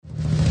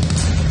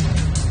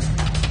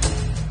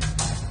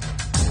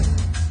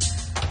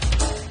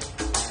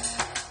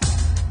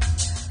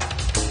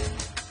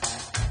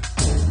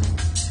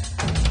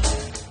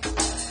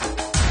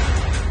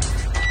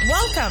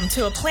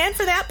to a Plan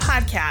for That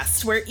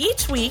podcast, where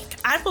each week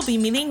I will be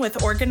meeting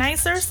with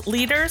organizers,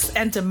 leaders,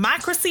 and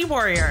democracy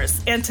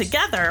warriors. And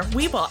together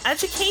we will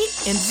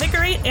educate,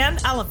 invigorate,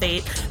 and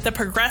elevate the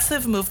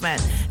progressive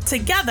movement.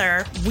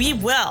 Together we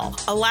will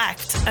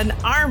elect an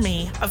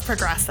army of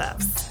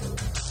progressives.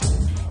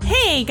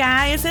 Hey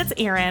guys, it's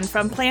Erin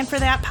from Plan for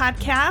That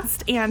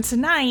podcast, and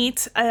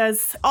tonight,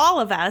 as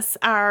all of us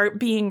are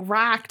being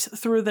rocked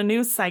through the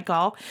news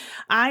cycle,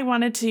 I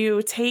wanted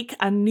to take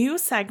a new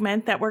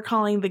segment that we're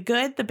calling The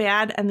Good, the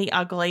Bad, and the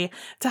Ugly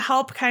to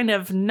help kind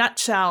of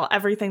nutshell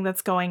everything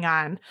that's going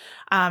on.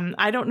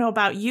 I don't know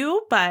about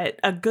you, but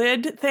a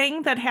good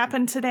thing that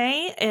happened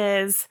today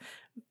is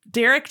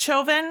Derek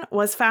Chauvin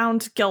was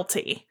found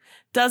guilty.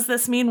 Does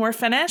this mean we're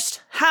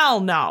finished?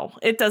 Hell no,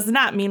 it does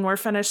not mean we're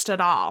finished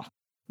at all.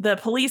 The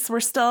police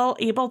were still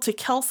able to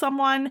kill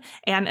someone,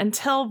 and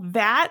until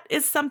that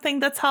is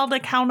something that's held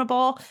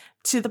accountable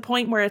to the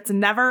point where it's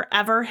never,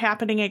 ever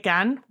happening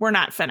again, we're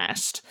not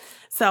finished.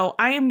 So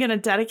I am going to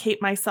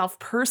dedicate myself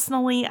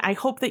personally. I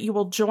hope that you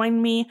will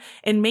join me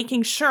in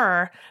making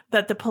sure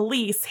that the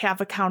police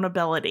have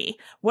accountability.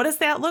 What does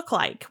that look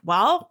like?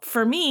 Well,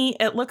 for me,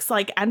 it looks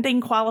like ending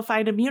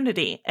qualified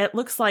immunity. It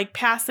looks like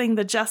passing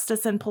the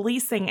Justice in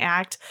Policing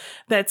Act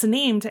that's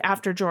named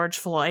after George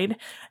Floyd.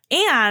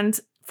 And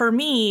for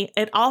me,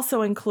 it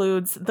also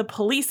includes the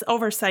Police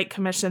Oversight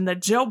Commission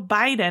that Joe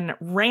Biden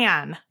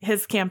ran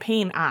his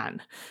campaign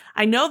on.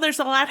 I know there's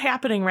a lot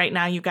happening right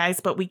now, you guys,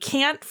 but we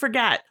can't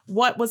forget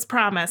what was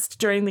promised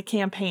during the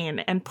campaign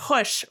and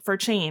push for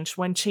change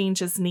when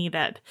change is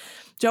needed.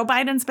 Joe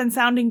Biden's been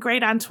sounding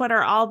great on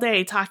Twitter all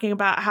day, talking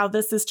about how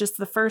this is just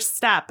the first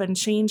step and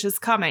change is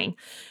coming.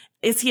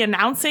 Is he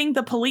announcing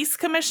the police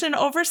commission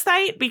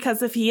oversight?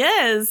 Because if he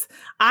is,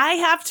 I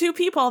have two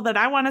people that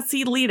I want to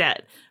see lead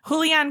it.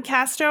 Julian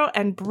Castro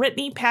and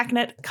Brittany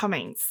Packnett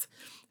Cummings.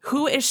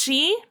 Who is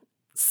she?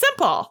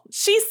 Simple.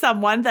 She's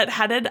someone that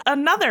headed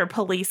another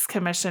police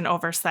commission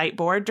oversight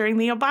board during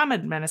the Obama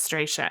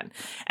administration.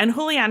 And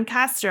Julian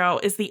Castro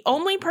is the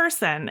only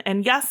person,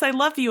 and yes, I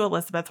love you,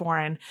 Elizabeth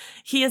Warren,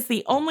 he is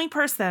the only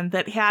person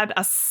that had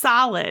a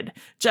solid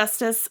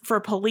justice for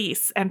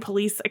police and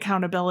police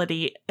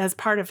accountability as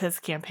part of his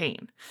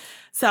campaign.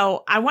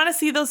 So I want to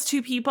see those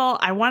two people.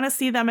 I want to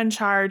see them in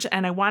charge,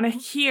 and I want to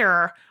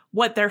hear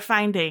what they're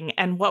finding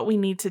and what we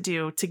need to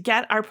do to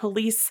get our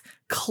police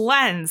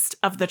cleansed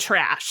of the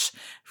trash.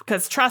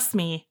 Because trust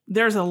me,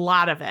 there's a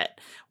lot of it.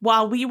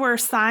 While we were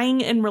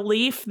sighing in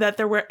relief that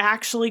there were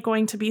actually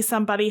going to be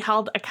somebody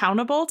held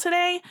accountable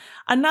today,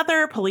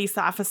 another police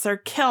officer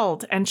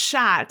killed and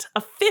shot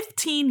a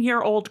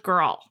 15-year-old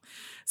girl.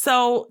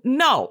 So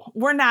no,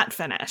 we're not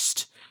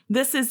finished.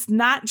 This is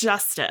not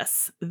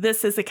justice.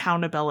 This is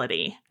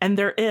accountability. And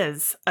there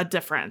is a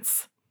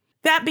difference.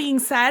 That being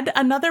said,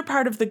 another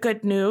part of the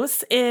good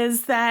news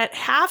is that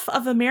half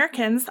of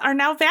Americans are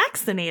now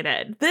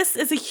vaccinated. This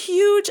is a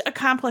huge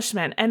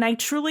accomplishment, and I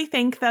truly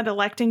think that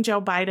electing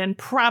Joe Biden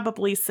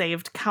probably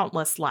saved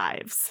countless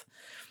lives.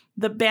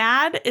 The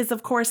bad is,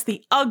 of course,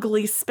 the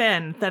ugly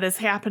spin that is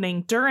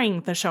happening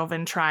during the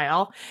Chauvin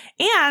trial,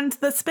 and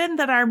the spin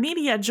that our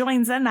media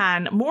joins in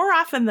on more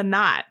often than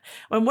not.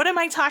 And what am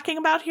I talking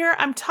about here?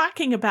 I'm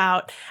talking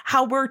about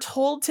how we're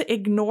told to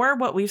ignore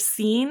what we've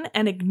seen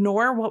and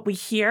ignore what we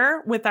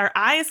hear with our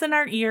eyes and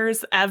our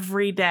ears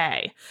every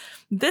day.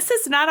 This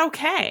is not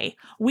okay.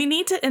 We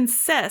need to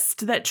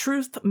insist that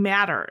truth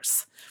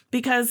matters.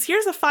 Because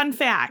here's a fun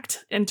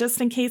fact, and just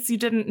in case you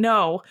didn't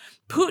know,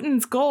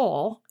 Putin's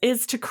goal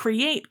is to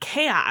create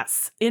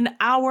chaos in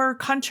our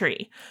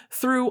country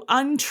through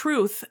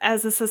untruth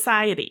as a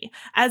society.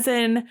 As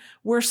in,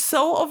 we're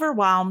so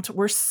overwhelmed,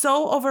 we're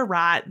so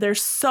overwrought,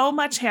 there's so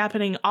much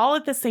happening all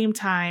at the same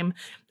time,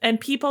 and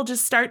people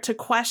just start to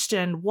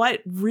question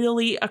what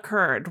really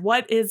occurred,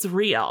 what is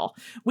real.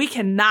 We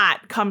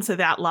cannot come to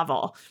that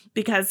level,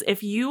 because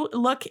if you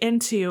look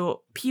into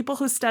people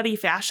who study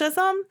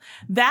fascism,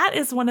 that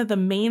is one of the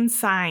main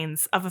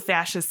signs of a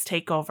fascist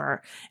takeover,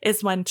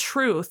 is when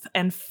truth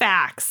and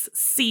facts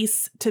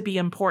cease to be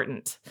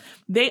important.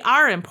 They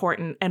are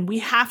important, and we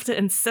have to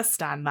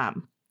insist on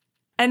them.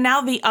 And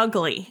now the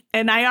ugly.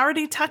 And I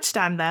already touched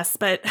on this,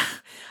 but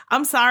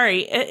I'm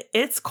sorry,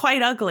 it's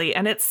quite ugly,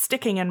 and it's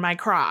sticking in my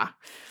craw.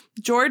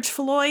 George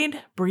Floyd,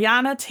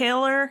 Breonna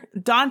Taylor,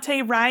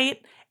 Daunte Wright,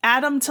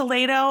 Adam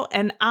Toledo,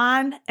 and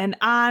on and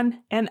on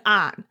and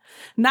on.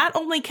 Not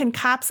only can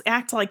cops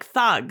act like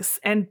thugs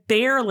and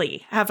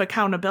barely have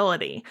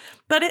accountability,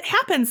 but it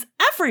happens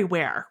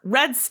everywhere.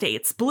 Red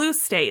states, blue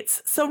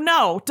states. So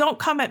no, don't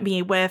come at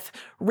me with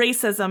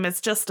racism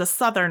is just a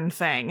Southern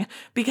thing,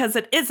 because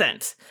it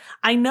isn't.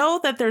 I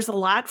know that there's a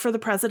lot for the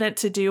president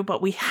to do,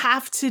 but we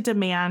have to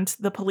demand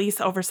the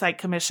Police Oversight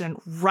Commission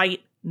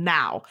right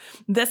now.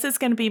 This is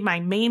going to be my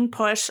main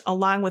push,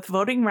 along with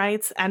voting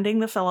rights, ending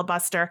the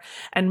filibuster,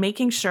 and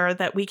making sure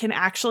that we can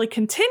actually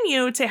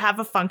continue to have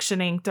a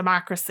functioning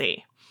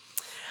democracy.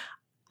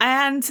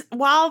 And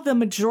while the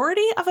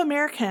majority of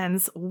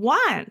Americans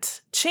want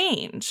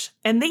change,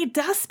 and they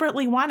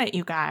desperately want it,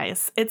 you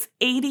guys, it's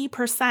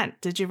 80%.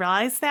 Did you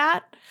realize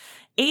that?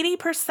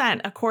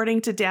 80%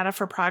 according to Data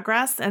for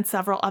Progress and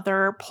several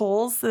other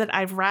polls that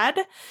I've read.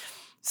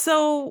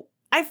 So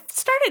I've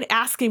started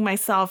asking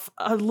myself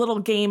a little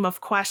game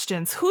of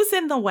questions. Who's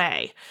in the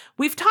way?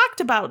 We've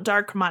talked about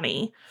dark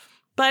money,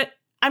 but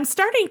I'm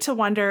starting to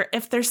wonder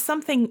if there's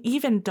something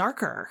even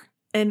darker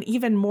and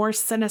even more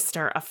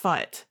sinister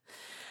afoot.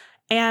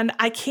 And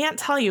I can't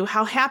tell you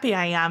how happy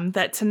I am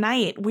that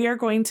tonight we are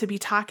going to be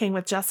talking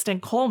with Justin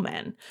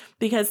Coleman,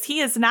 because he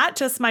is not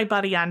just my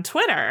buddy on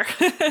Twitter.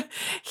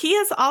 He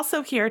is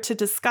also here to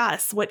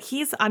discuss what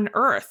he's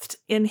unearthed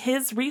in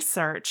his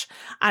research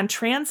on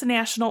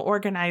transnational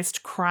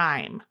organized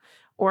crime,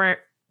 or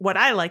what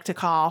I like to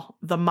call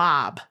the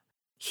mob.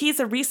 He's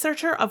a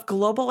researcher of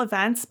global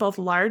events, both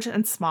large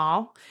and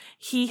small.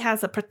 He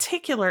has a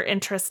particular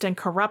interest in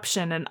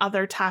corruption and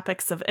other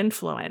topics of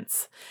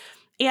influence.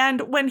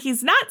 And when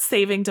he's not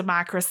saving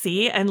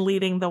democracy and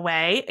leading the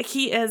way,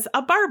 he is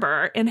a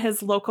barber in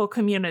his local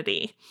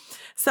community.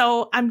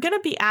 So I'm going to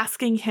be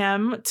asking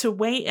him to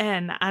weigh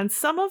in on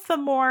some of the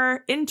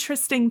more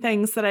interesting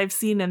things that I've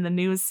seen in the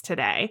news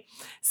today.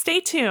 Stay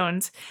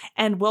tuned,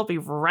 and we'll be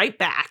right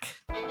back.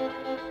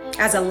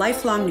 As a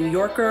lifelong New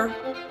Yorker,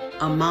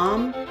 a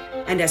mom,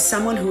 and as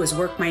someone who has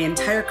worked my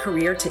entire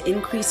career to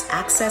increase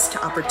access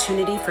to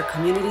opportunity for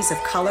communities of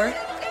color,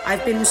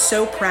 I've been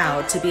so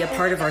proud to be a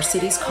part of our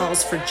city's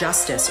calls for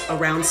justice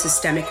around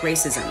systemic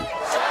racism.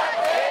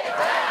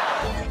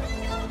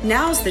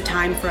 Now's the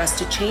time for us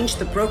to change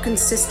the broken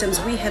systems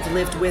we have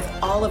lived with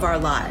all of our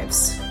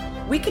lives.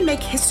 We can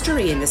make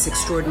history in this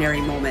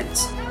extraordinary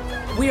moment.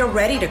 We are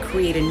ready to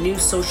create a new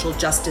social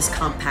justice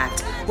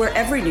compact where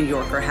every New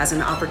Yorker has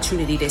an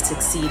opportunity to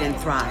succeed and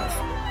thrive.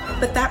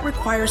 But that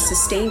requires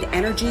sustained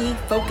energy,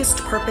 focused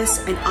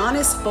purpose, and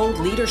honest, bold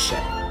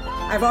leadership.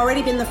 I've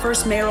already been the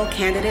first mayoral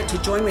candidate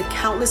to join with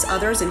countless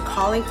others in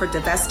calling for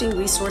divesting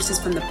resources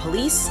from the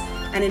police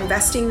and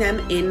investing them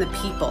in the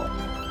people.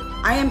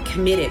 I am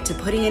committed to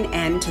putting an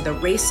end to the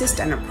racist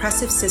and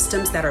oppressive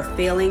systems that are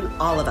failing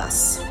all of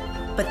us.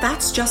 But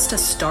that's just a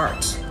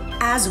start.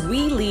 As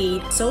we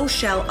lead, so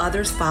shall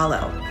others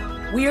follow.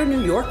 We are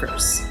New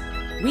Yorkers.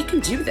 We can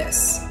do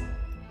this.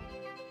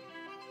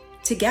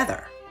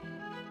 Together.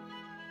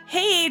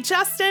 Hey,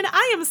 Justin,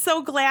 I am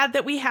so glad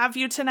that we have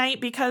you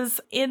tonight,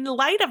 because in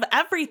light of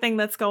everything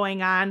that's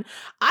going on,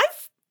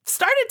 I've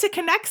started to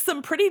connect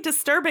some pretty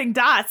disturbing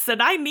dots,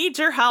 and I need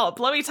your help.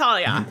 Let me tell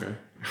you.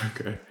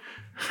 Okay.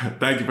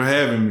 Thank you for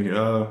having me.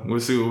 We'll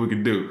see what we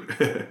can do.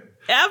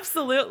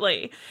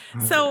 Absolutely.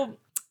 Okay. So,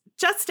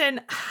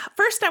 Justin,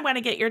 first I want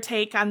to get your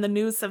take on the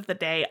news of the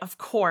day, of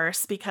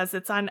course, because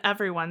it's on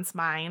everyone's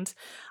mind.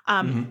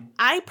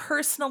 I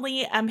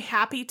personally am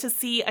happy to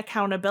see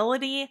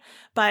accountability,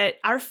 but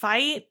our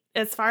fight,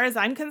 as far as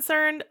I'm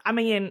concerned, I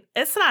mean,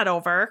 it's not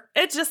over.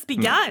 It's just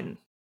begun.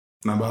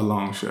 Not by a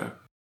long shot.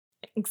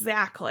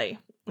 Exactly.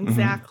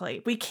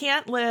 We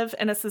can't live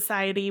in a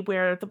society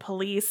where the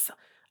police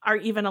are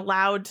even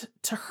allowed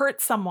to hurt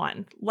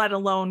someone, let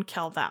alone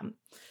kill them.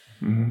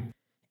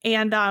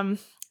 And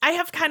I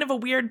have kind of a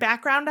weird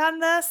background on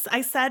this.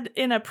 I said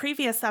in a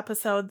previous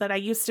episode that I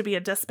used to be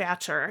a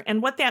dispatcher.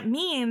 And what that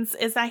means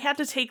is I had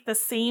to take the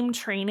same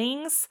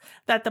trainings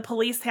that the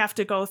police have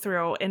to go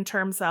through in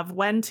terms of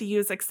when to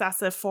use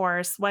excessive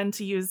force, when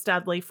to use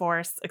deadly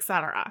force,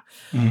 etc.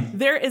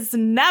 There is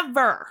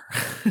never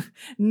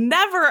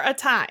a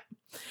time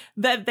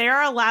that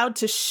they're allowed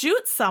to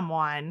shoot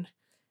someone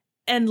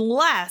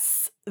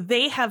unless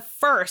they have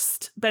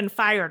first been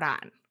fired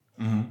on.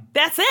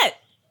 That's it.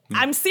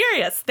 I'm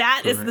serious.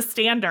 That is the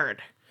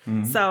standard.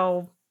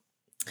 So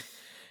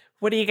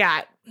what do you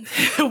got?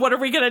 What are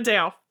we going to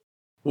do?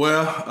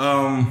 Well,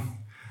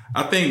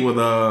 I think with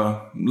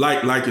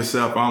like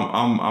yourself,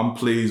 I'm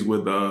pleased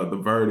with the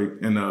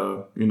verdict, and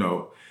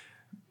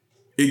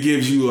it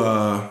gives you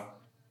a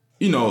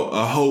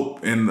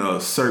hope and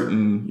a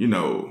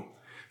certain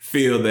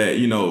feel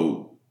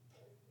that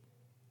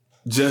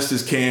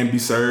justice can be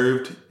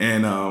served,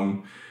 and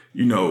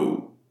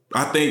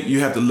I think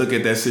you have to look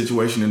at that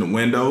situation in the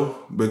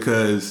window,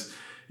 because,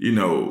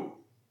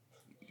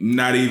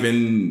 not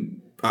even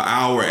an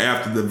hour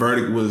after the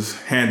verdict was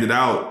handed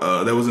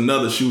out, there was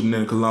another shooting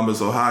in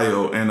Columbus,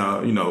 Ohio. And,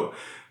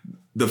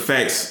 the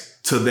facts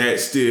to that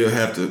still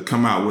have to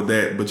come out with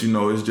that. But,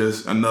 it's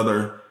just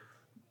another,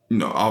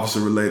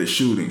 officer related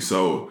shooting.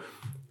 So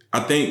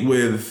I think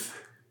with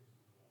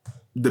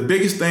the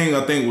biggest thing,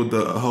 with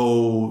the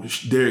whole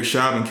Derek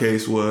Chauvin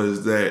case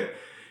was that,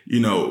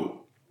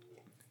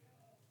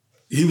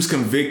 he was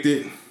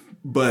convicted,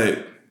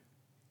 but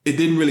it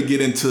didn't really get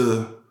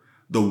into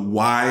the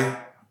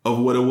why of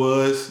what it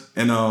was.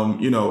 And, on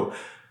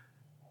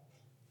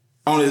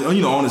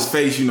his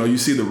face, you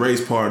see the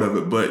race part of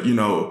it, but, you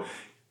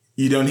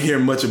don't hear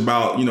much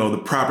about, the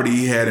property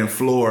he had in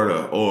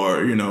Florida,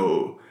 or,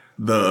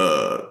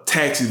 the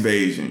tax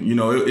evasion.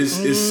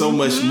 It's so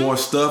much more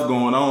stuff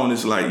going on.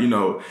 It's like,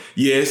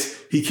 yes,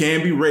 he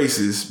can be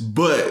racist,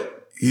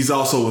 but he's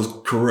also was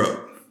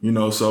corrupt.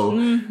 So,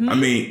 I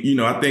mean,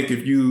 I think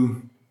if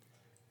you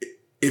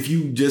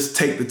just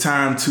take the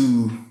time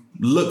to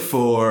look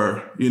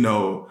for,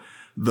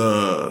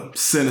 the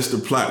sinister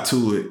plot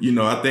to it. You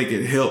know, I think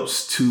it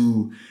helps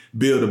to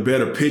build a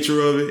better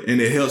picture of it,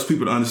 and it helps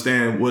people to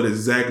understand what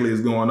exactly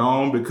is going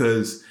on,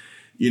 because,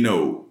 you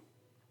know,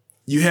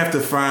 you have to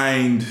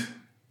find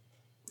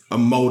a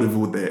motive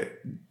with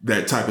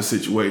that type of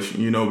situation,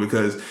 you know,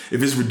 because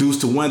if it's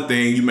reduced to one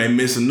thing, you may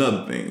miss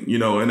another thing, you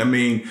know. And I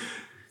mean,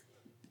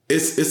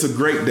 it's a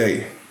great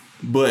day,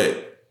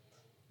 but,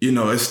 you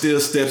know, it's still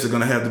steps are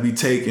going to have to be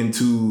taken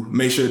to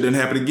make sure it doesn't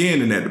happen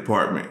again in that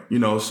department, you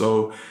know.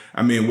 So,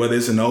 I mean, whether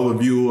it's an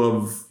overview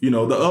of, you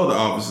know, the other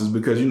officers,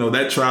 because, you know,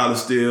 that trial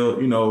is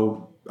still, you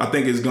know, I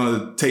think it's going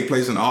to take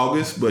place in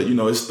August, but, you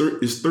know, it's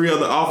three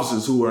other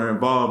officers who are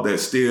involved that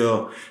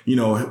still, you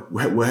know,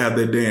 will have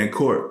their day in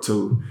court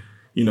to,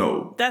 you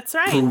know, that's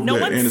right, prove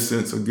their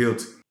innocence or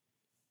guilty.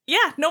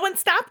 Yeah, no one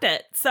stopped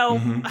it. So,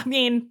 I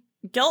mean,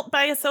 guilt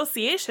by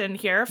association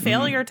here,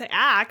 failure to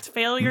act,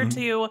 failure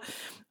to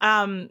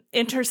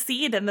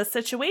intercede in the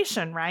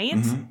situation, right?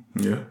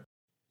 Yeah.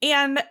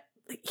 And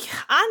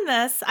on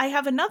this, I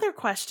have another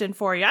question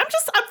for you. I'm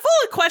full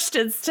of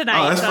questions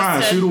tonight. Oh, that's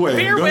Justin. fine. Shoot away.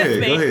 Bear Go with ahead.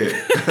 me. Go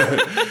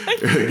ahead.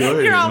 Go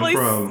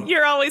ahead.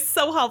 You're always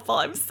so helpful.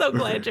 I'm so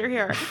glad you're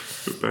here.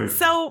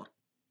 So,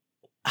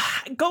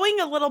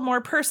 going a little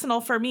more personal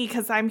for me,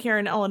 because I'm here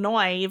in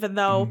Illinois, even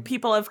though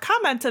people have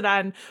commented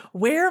on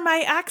where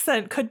my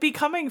accent could be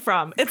coming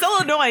from. It's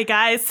Illinois,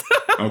 guys.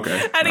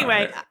 Okay.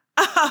 Anyway.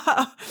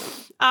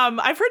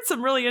 I've heard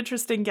some really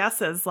interesting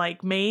guesses,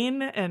 like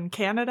Maine and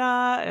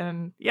Canada,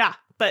 and yeah,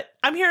 but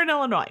I'm here in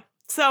Illinois,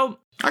 so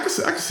I can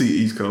see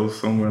East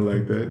Coast somewhere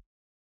like that.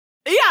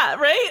 Yeah,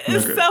 right.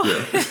 Okay,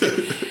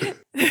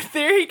 So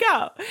there you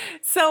go.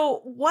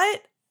 So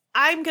what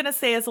I'm gonna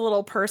say is a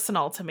little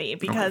personal to me,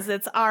 because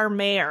it's our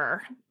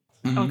mayor.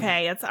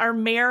 Okay, it's our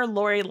mayor,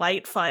 Lori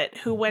Lightfoot,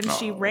 who when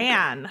she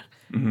ran,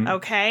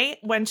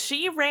 when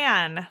she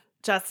ran,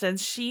 Justin,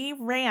 she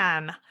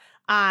ran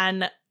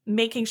on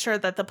making sure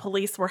that the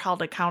police were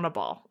held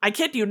accountable. I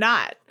kid you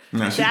not.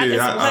 No, she did.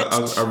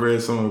 I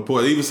read some of the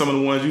reports, even some of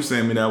the ones you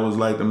sent me. That was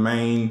like the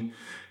main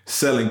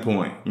selling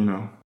point, you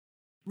know.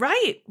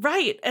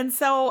 Right. And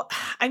so,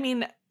 I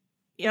mean,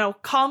 you know,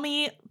 call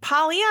me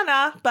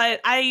Pollyanna, but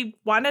I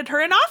wanted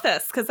her in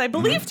office because I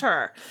believed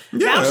her.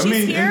 Yeah, now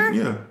she's here.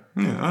 Yeah,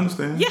 I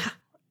understand. Yeah,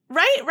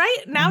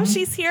 right. Now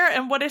she's here,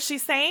 and what is she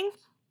saying?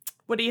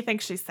 What do you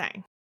think she's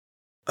saying?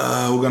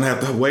 We're gonna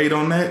have to wait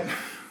on that.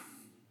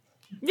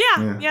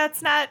 Yeah,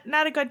 it's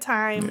not a good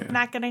time. Yeah.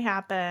 Not going to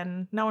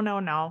happen.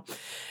 No.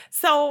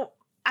 So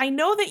I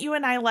know that you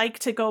and I like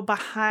to go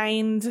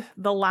behind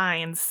the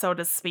lines, so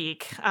to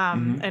speak,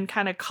 and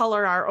kind of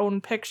color our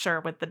own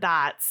picture with the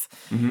dots.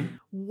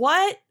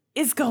 What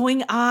is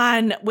going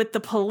on with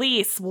the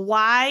police?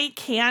 Why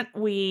can't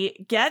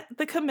we get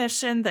the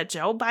commission that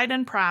Joe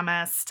Biden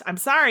promised? I'm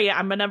sorry,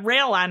 I'm going to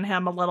rail on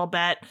him a little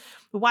bit.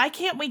 Why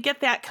can't we get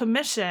that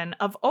commission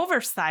of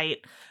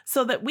oversight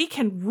so that we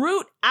can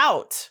root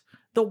out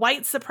the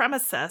white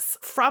supremacists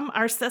from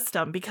our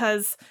system?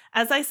 Because,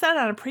 as I said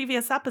on a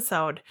previous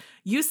episode,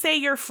 you say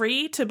you're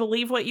free to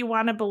believe what you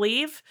want to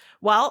believe.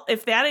 Well,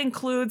 if that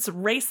includes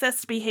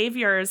racist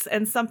behaviors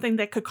and something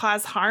that could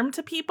cause harm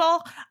to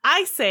people,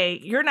 I say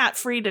you're not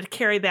free to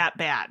carry that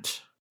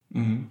badge.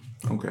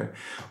 Okay.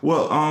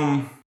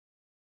 Well,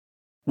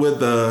 with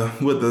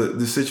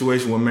the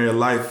situation with Mayor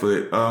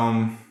Lightfoot,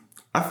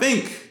 I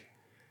think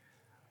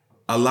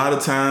a lot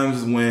of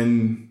times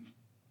when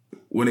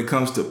it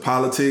comes to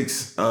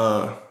politics,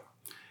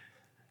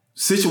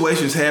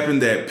 situations happen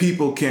that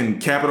people can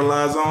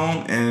capitalize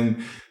on,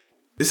 and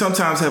they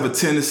sometimes have a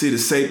tendency to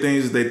say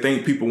things that they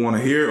think people want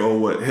to hear or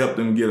what help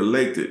them get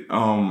elected.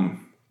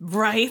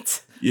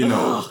 Right. You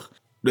know,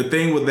 the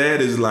thing with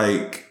that is,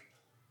 like,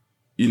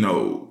 you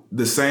know,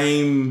 the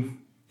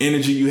same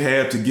energy you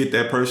have to get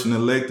that person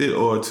elected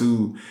or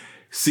to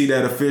see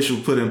that official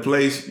put in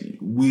place,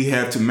 we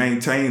have to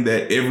maintain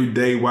that every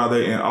day while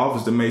they're in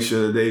office to make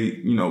sure that they,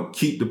 you know,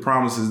 keep the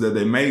promises that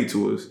they made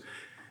to us.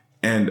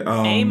 And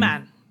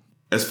Amen.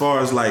 As far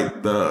as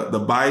like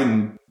the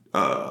Biden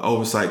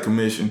Oversight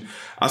Commission,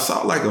 I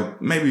saw like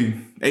maybe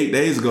 8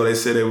 days ago they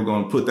said they were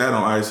going to put that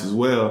on ice as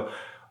well.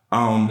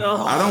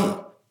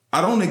 I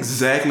don't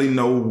exactly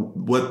know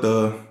what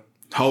the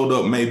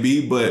holdup may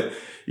be, but,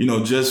 you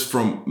know, just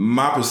from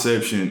my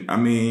perception, I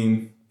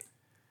mean,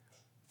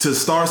 to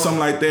start something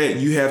like that,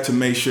 you have to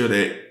make sure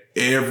that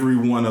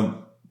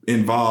everyone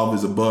involved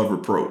is above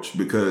reproach,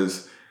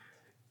 because,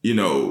 you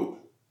know,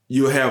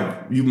 you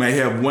may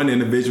have one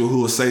individual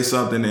who will say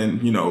something,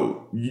 and, you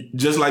know,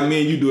 just like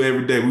me and you do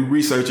every day, we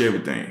research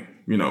everything,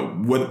 you know,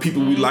 what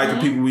people we like and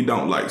people we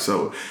don't like.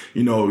 So,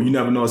 you know, you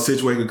never know, a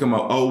situation could come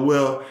up. Oh,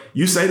 well,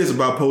 you say this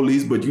about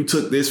police, but you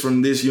took this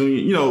from this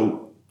union. You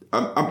know,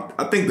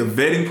 I think the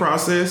vetting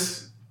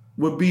process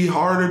would be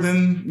harder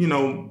than, you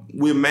know,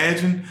 we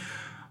imagine.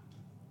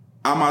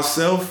 I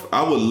myself,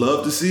 I would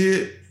love to see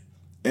it.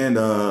 And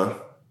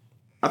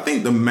I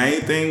think the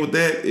main thing with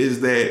that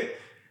is that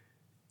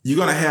you're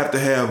going to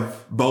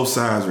have both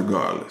sides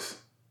regardless.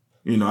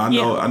 You know,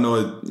 I know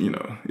it, you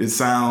know, it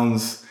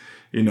sounds,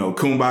 you know,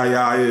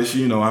 kumbaya-ish,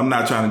 you know, I'm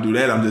not trying to do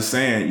that. I'm just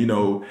saying, you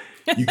know,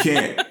 you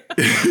can't,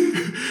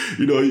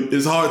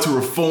 it's hard to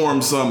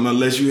reform something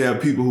unless you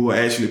have people who are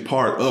actually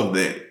part of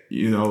that,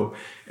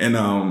 and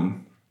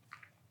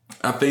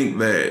I think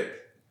that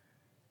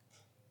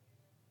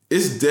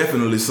it's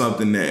definitely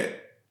something that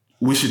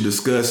we should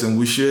discuss, and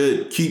we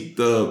should keep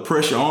the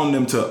pressure on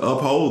them to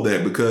uphold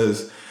that,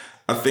 because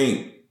I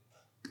think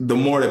the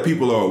more that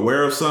people are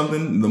aware of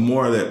something, the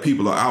more that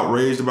people are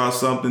outraged about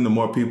something, the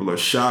more people are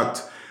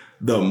shocked,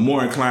 the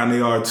more inclined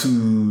they are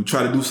to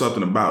try to do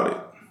something about it.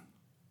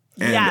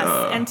 And,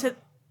 and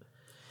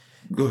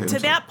go ahead, to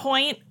that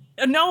point,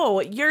 no,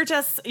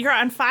 you're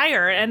on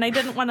fire, and I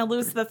didn't want to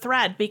lose the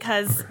thread,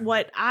 because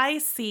what I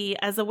see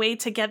as a way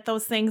to get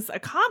those things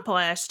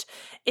accomplished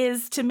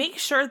is to make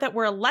sure that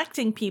we're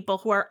electing people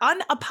who are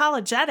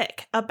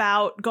unapologetic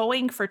about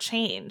going for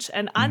change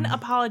and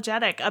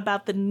unapologetic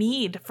about the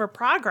need for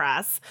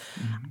progress.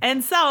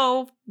 And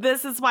so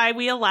this is why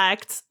we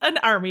elect an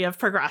army of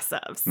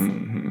progressives.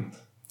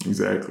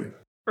 Exactly.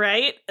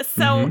 Right?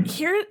 So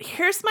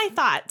here's my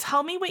thought.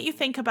 Tell me what you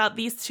think about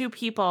these two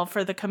people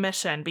for the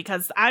commission,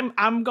 because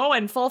I'm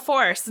going full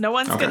force. No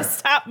one's going to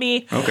stop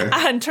me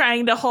on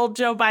trying to hold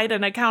Joe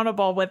Biden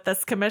accountable with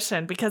this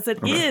commission, because it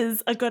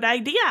is a good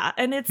idea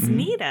and it's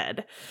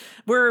needed.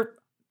 We're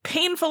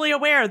painfully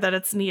aware that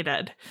it's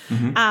needed.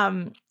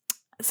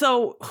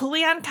 So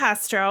Julian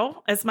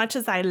Castro, as much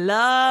as I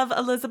love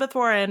Elizabeth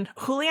Warren,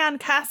 Julian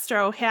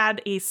Castro had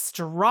a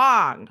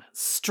strong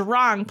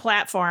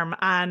platform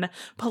on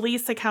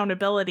police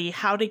accountability,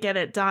 how to get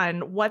it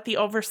done, what the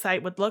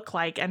oversight would look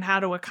like, and how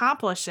to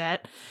accomplish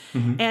it.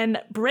 And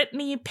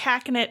Brittany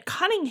Packnett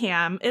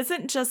Cunningham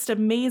isn't just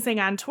amazing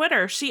on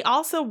Twitter. She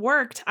also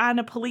worked on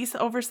a police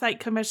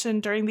oversight commission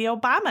during the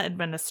Obama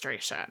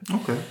administration.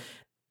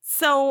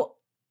 So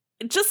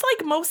just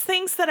like most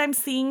things that I'm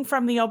seeing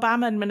from the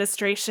Obama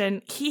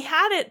administration, he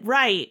had it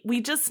right. We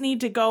just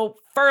need to go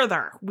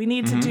further. We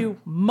need to do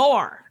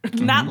more,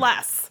 not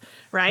less,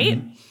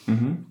 right?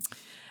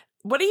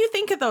 What do you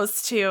think of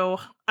those two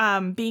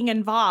being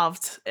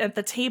involved at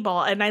the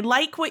table? And I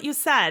like what you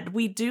said.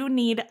 We do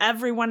need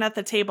everyone at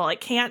the table.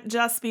 It can't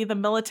just be the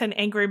militant,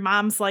 angry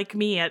moms like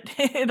me.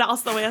 It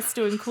also has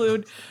to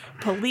include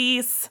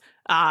police,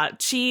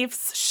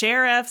 chiefs,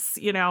 sheriffs,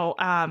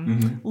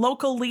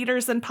 local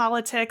leaders in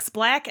politics,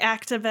 Black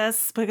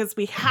activists, because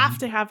we have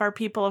to have our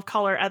people of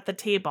color at the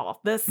table.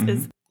 This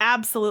is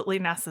absolutely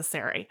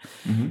necessary.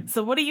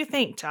 So what do you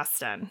think,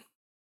 Justin?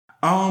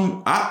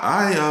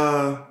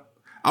 I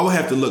would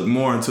have to look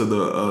more into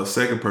the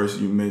second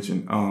person you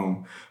mentioned.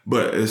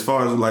 But as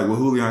far as like with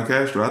Julian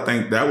Castro, I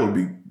think that would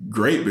be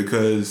great,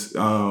 because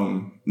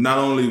not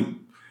only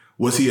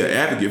was he an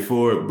advocate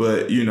for it,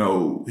 but,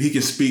 he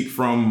can speak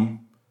from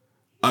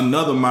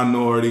another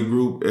minority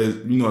group, as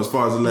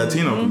far as the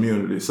Latino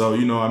community. So,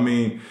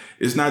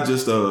 it's not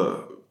just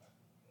a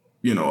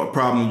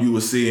problem you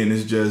will see, and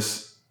it's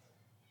just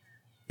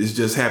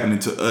happening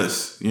to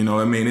us.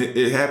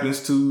 It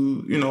happens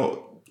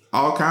to,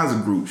 all kinds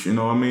of groups,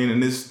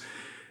 and it's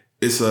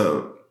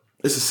a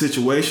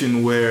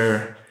situation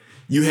where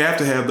you have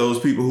to have those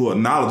people who are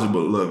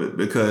knowledgeable of it,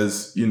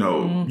 because, you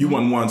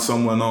wouldn't want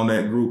someone on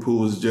that group who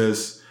was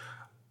just,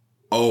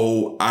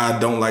 oh, I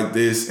don't like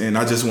this and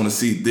I just want to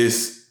see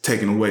this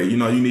taken away. You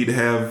need to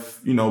have,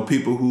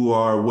 people who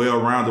are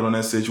well-rounded on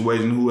that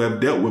situation, who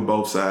have dealt with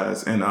both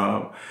sides. And,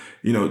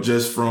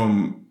 just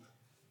from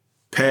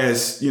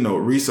past,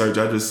 research,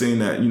 I just seen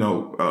that,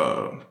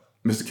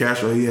 Mr.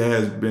 Castro, he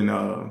has been,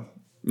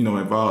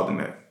 involved in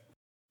that.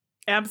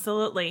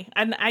 Absolutely.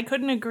 And I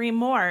couldn't agree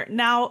more.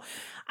 Now,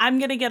 I'm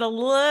going to get a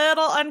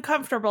little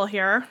uncomfortable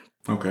here.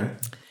 Okay.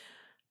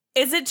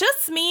 Is it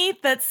just me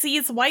that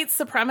sees white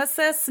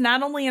supremacists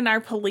not only in our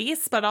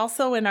police, but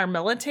also in our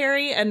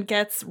military, and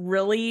gets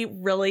really,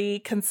 really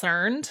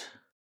concerned?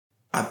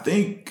 I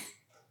think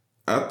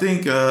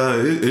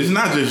it's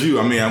not just you.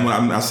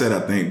 I said I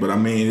think, but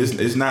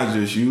it's not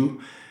just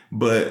you.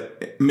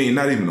 But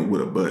not even a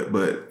with a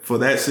but for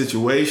that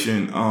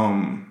situation,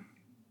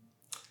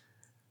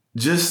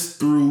 just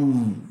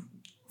through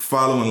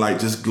following like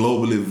just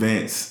global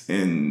events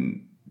and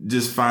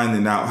just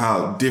finding out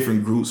how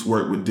different groups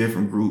work with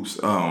different groups.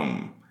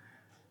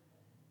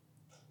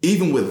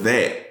 Even with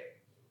that,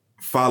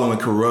 following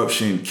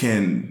corruption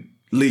can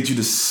lead you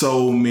to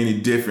so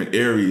many different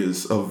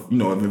areas of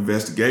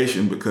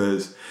investigation,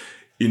 because,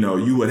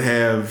 you would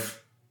have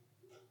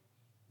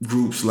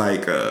groups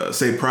like,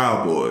 say,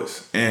 Proud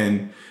Boys,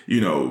 and,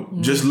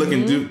 just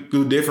looking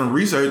through different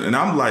research. And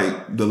I'm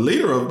like, the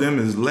leader of them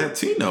is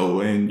Latino,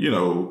 and,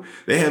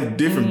 they have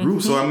different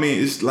groups. So,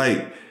 it's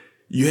like,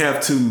 you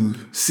have to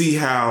see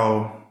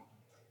how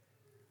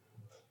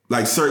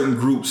like certain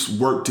groups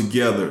work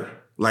together.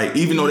 Like,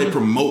 even though they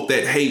promote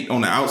that hate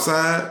on the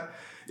outside,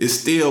 it's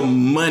still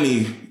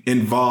money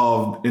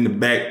involved in the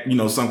back,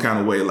 some kind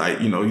of way.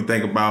 Like, you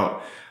think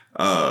about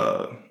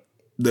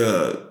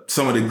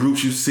some of the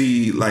groups you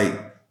see, like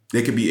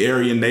they could be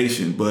Aryan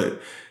Nation,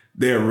 but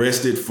they're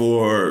arrested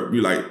for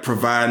like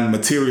providing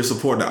material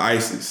support to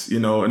ISIS,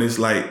 and it's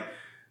like,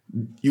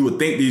 you would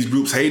think these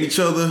groups hate each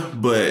other,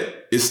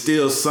 but it's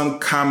still some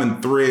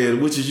common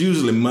thread, which is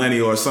usually money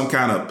or some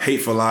kind of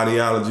hateful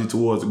ideology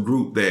towards a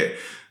group that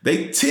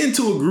they tend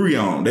to agree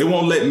on. They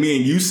won't let me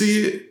and you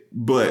see it,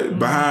 but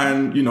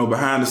behind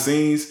the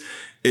scenes,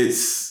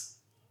 it's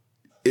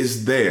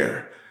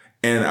there.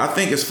 And I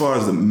think as far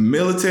as the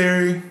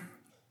military,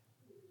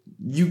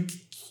 you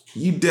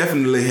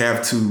definitely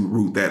have to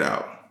root that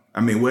out.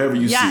 I mean, wherever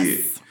you see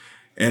it.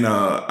 And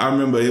I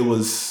remember it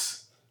was,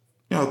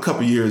 a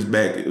couple years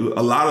back,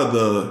 a lot of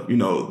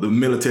the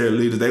military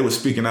leaders, they were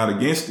speaking out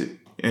against it.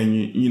 And,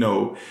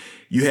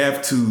 you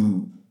have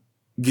to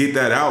get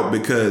that out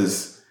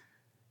because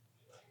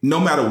no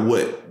matter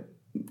what,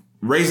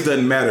 race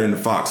doesn't matter in the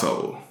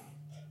foxhole.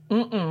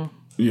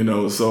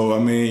 So, I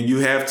mean, you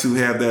have to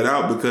have that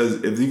out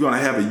because if you're going to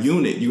have a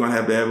unit, you're going to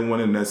have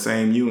everyone in that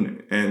same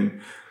unit.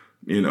 And,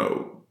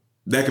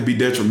 that could be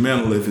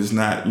detrimental if it's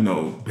not,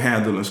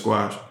 handled and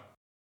squashed.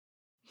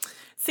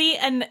 See,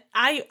 and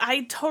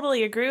I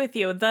totally agree with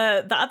you.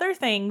 The other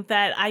thing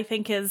that I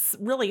think is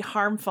really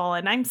harmful,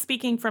 and I'm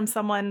speaking from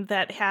someone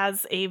that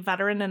has a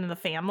veteran in the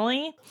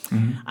family.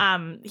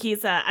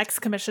 He's an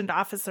ex-commissioned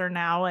officer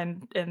now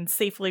and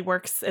safely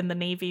works in the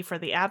Navy for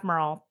the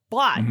Admiral.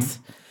 But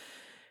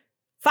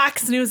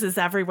Fox News is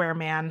everywhere,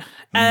 man.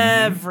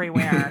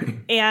 Everywhere.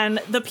 And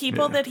the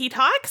people that he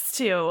talks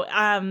to,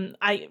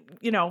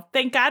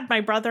 thank God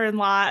my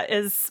brother-in-law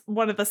is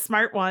one of the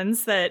smart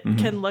ones that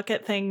can look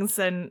at things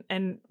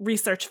and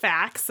research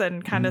facts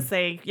and kind of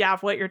say, yeah,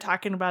 what you're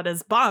talking about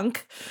is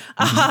bunk.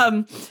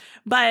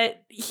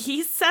 But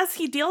he says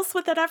he deals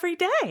with it every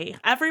day.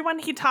 Everyone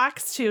he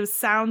talks to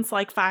sounds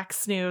like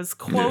Fox News,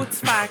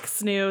 quotes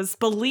Fox News,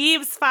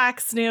 believes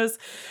Fox News.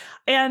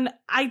 And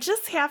I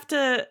just have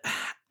to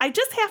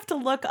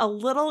look a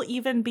little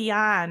even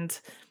beyond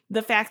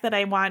the fact that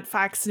I want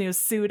Fox News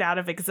sued out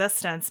of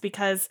existence,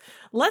 because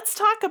let's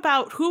talk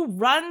about who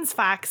runs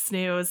Fox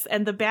News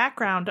and the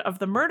background of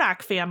the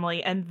Murdoch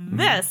family. And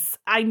this,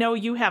 I know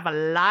you have a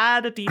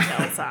lot of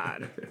details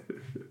on.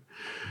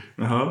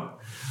 Well,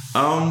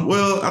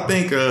 I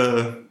think,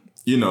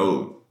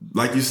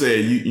 like you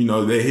said,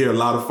 they hear a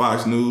lot of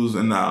Fox News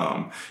and,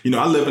 I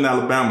live in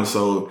Alabama,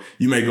 so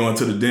you may go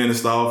into the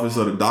dentist office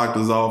or the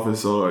doctor's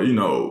office or,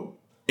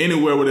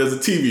 anywhere where there's a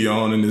TV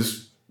on and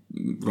it's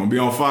going to be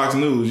on Fox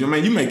News. You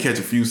may catch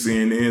a few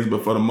CNNs,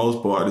 but for the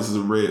most part, this is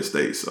a red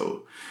state.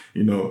 So,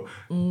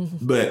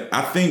 but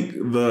I think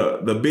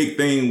the big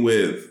thing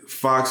with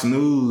Fox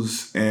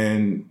News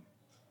and,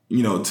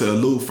 to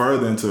allude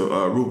further into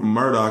Rupert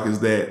Murdoch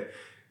is that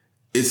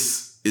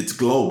it's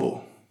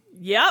global.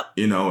 Yep.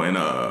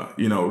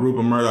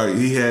 Rupert Murdoch,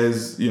 he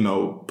has,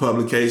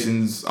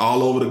 publications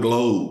all over the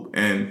globe.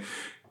 And,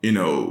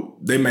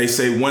 they may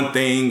say one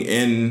thing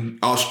in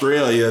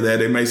Australia that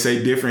they may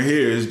say different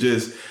here. It's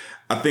just,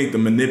 I think the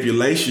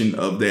manipulation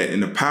of that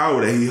and the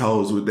power that he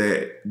holds with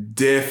that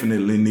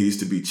definitely needs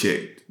to be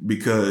checked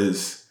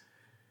because,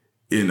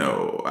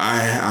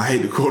 I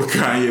hate to quote a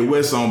Kanye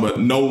West song, but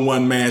no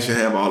one man should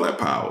have all that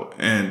power.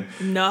 And,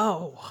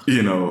 no,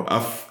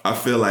 I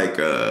feel like,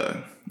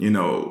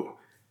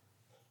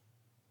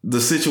 the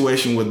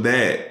situation with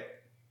that,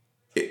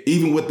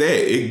 even with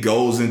that, it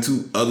goes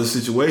into other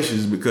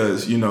situations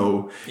because,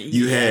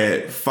 you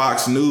had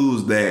Fox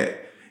News that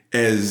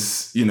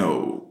as,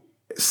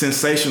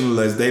 sensational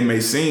as they may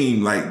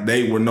seem, like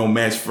they were no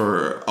match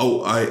for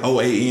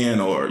OAN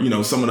or,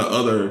 some of the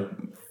other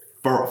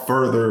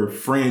further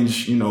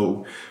fringe,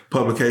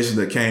 publications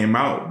that came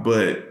out.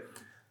 But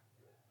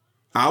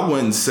I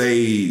wouldn't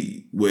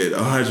say with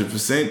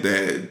 100%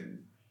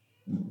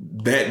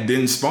 that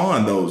didn't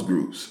spawn those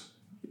groups.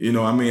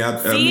 I mean,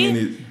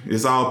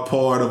 it's all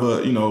part of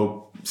a,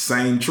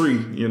 same tree,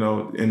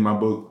 in my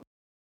book.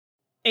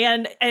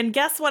 And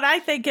guess what I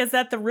think is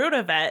at the root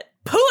of it?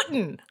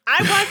 Putin.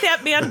 I want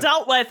that man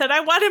dealt with, and I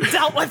want him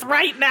dealt with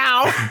right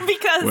now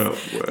because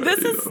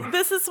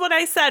this is what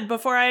I said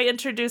before I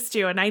introduced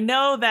you. And I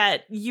know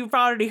that you've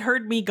already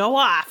heard me go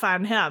off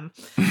on him.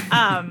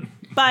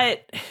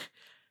 But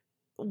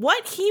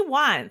what he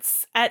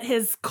wants at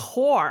his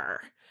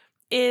core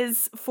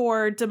is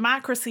for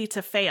democracy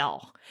to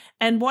fail.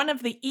 And one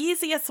of the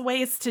easiest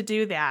ways to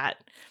do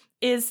that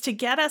is to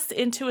get us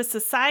into a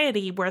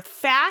society where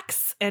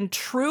facts and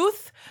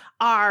truth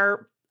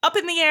are up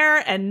in the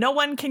air and no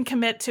one can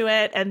commit to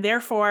it and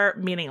therefore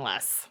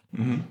meaningless.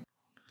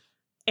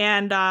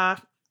 And I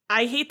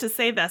hate to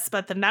say this,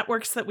 but the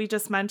networks that we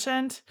just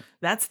mentioned,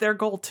 that's their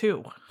goal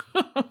too.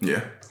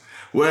 Yeah.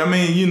 Well, I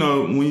mean,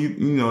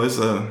 when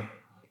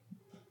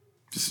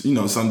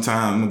it's some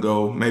time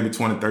ago, maybe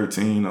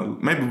 2013 or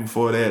maybe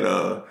before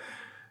that,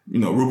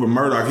 Rupert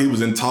Murdoch, he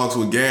was in talks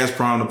with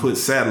Gazprom to put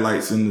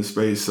satellites into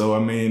space. So, I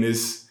mean,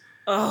 it's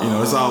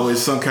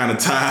always some kind of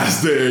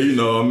ties there,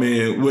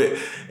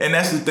 and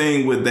that's the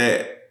thing with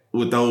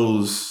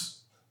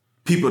those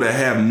people that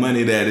have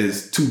money that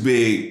is too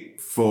big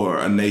for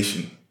a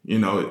nation,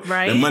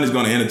 right? The money's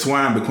going to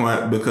intertwine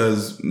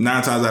because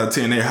 9 times out of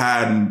 10, they're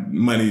hiding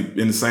money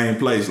in the same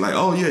place. Like,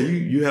 oh yeah,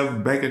 you have a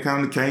bank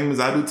account in the Caymans.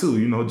 I do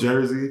too,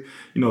 Jersey,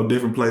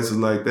 different places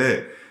like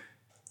that.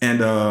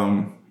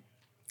 And,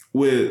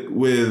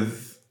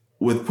 with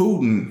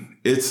Putin,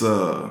 it's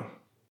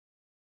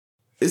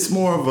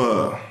more of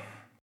a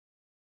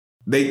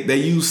they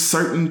use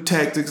certain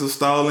tactics of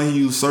stalling,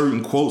 use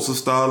certain quotes of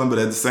stalling, but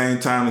at the same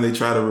time they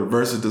try to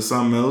reverse it to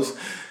something else.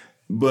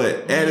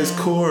 But at its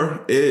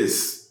core,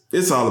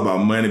 it's all about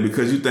money,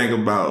 because you think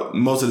about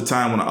most of the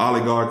time when an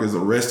oligarch is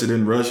arrested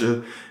in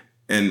Russia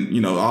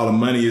and, all the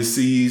money is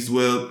seized,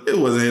 well, it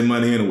wasn't his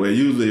money anyway.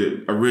 Usually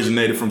it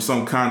originated from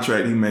some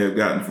contract he may have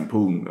gotten from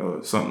Putin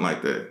or something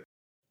like that.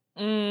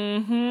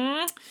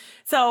 Mm-hmm.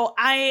 So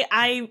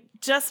I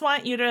just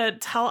want you to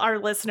tell our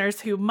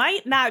listeners who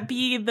might not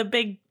be the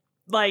big,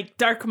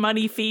 dark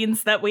money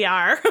fiends that we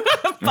are,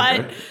 but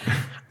okay.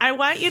 I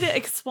want you to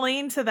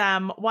explain to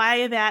them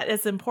why that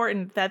is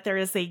important, that there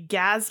is a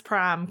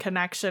Gazprom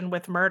connection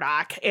with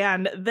Murdoch,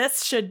 and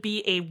this should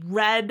be a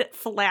red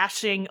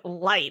flashing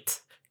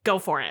light. Go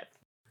for it.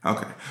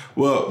 Okay.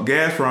 Well,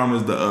 Gazprom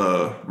is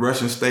the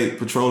Russian state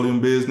petroleum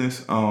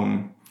business.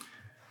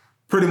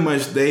 Pretty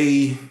much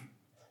they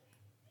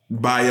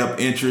buy up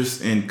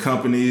interest in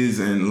companies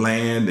and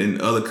land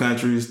in other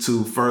countries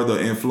to further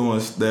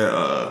influence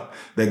their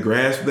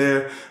grasp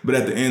there. But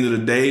at the end of the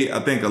day,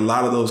 I think a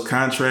lot of those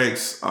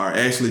contracts are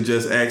actually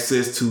just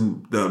access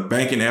to the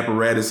banking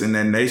apparatus in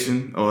that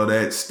nation or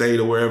that state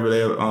or wherever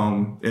they're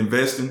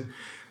investing.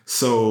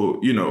 So,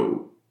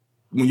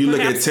 when you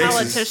look at Texas,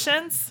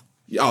 politicians.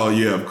 Oh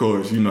yeah, of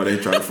course. They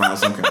try to find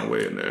some kind of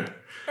way in there.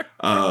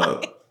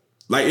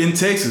 Like in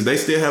Texas, they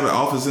still have an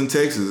office in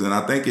Texas, and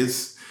I think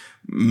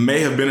may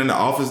have been in the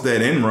office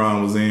that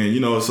Enron was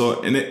in.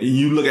 So and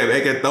you look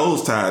back at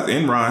those ties.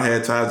 Enron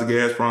had ties to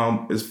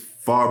Gazprom as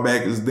far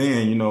back as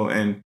then.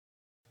 And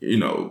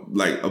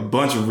like a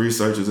bunch of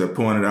researchers have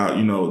pointed out,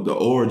 the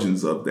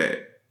origins of that,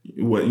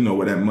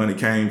 where that money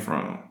came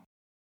from.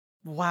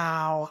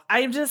 Wow,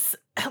 I'm just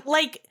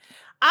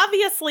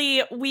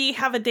obviously, we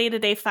have a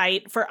day-to-day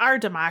fight for our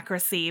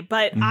democracy,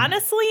 but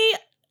honestly,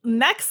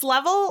 next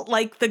level,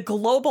 the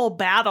global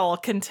battle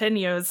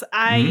continues.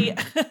 I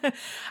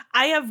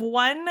have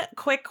one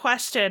quick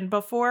question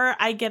before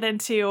I get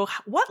into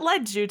what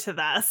led you to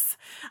this.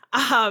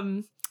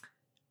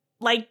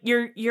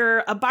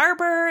 You're a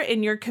barber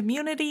in your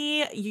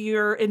community,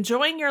 you're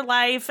enjoying your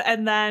life,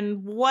 and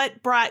then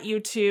what brought you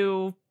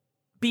to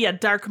be a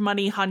dark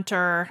money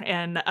hunter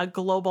and a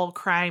global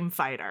crime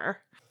fighter?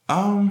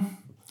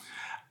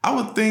 I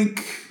would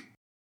think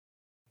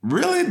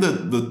really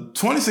the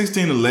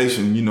 2016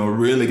 election,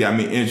 really got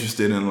me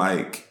interested in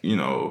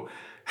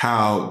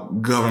how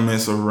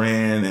governments are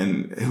ran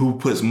and who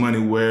puts money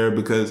where,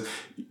 because,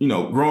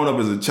 growing up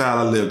as a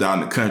child, I lived out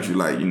in the country,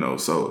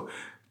 so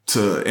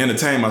to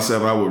entertain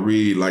myself, I would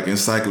read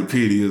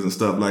encyclopedias and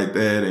stuff like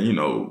that. And,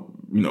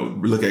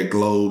 look at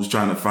globes,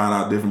 trying to find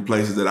out different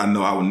places that I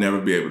know I would never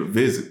be able to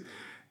visit.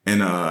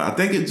 And, I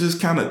think it just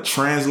kind of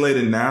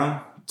translated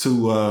now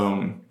to,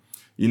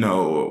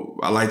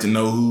 I like to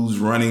know who's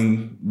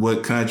running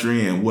what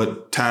country and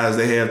what ties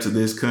they have to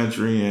this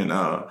country. And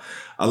a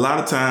lot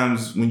of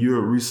times when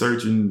you're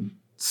researching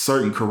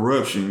certain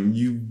corruption,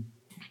 you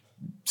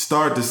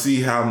start to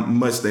see how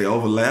much they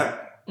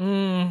overlap.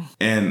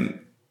 And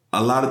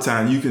a lot of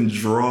times you can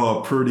draw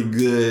a pretty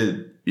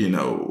good,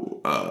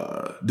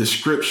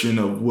 description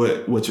of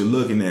what you're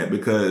looking at,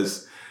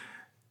 because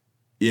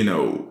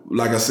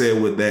like I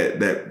said, with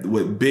that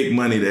with big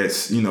money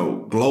that's,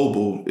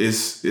 global,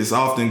 it's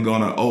often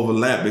going to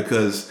overlap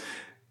because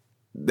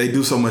they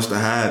do so much to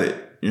hide it,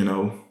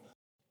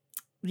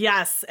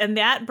 Yes. And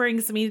that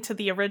brings me to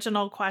the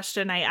original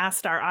question I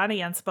asked our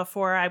audience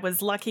before I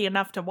was lucky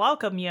enough to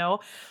welcome you,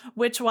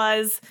 which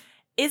was,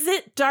 is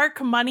it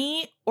dark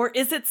money or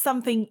is it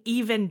something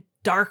even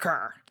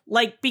darker?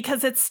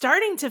 Because it's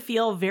starting to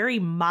feel very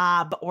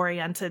mob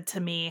oriented to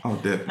me. Oh,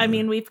 definitely. I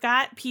mean, we've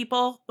got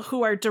people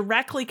who are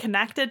directly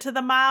connected to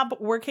the mob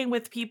working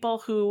with people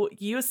who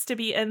used to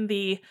be in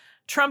the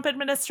Trump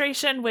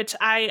administration, which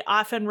I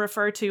often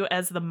refer to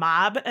as the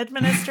mob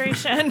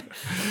administration.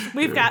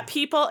 We've got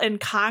people in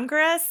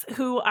Congress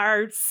who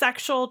are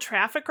sexual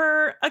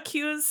trafficker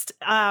accused.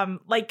 I'm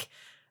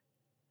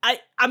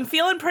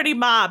feeling pretty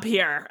mob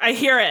here. I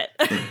hear it.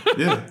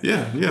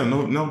 Yeah.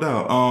 No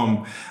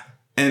doubt.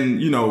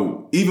 And,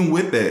 even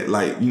with that,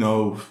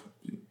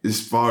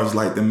 as far as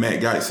the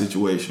Matt Gaetz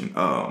situation,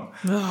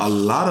 a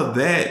lot of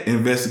that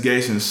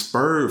investigation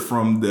spurred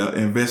from the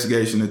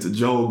investigation into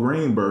Joel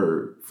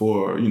Greenberg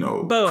for,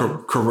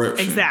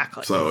 corruption.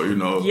 Exactly. So,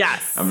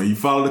 yes. I mean, you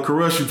follow the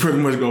corruption, you're pretty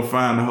much going to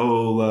find the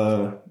whole,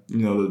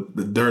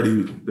 the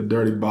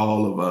dirty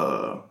ball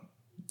of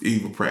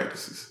evil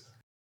practices.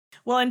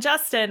 Well, and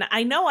Justin,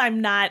 I know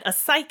I'm not a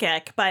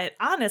psychic, but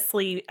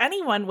honestly,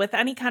 anyone with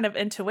any kind of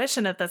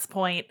intuition at this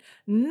point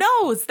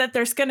knows that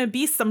there's going to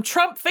be some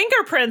Trump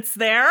fingerprints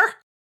there.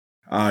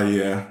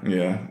 Yeah.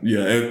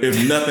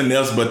 If nothing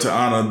else but to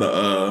honor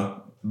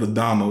the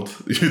Donald,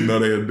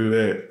 they'll do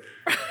that.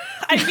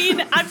 I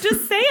mean, I'm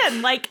just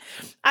saying,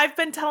 I've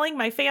been telling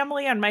my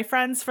family and my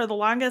friends for the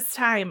longest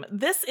time,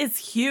 this is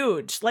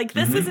huge.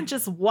 This isn't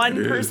just one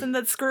person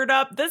that screwed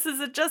up. This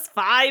isn't just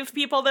 5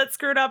 people that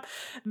screwed up.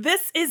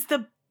 This is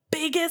the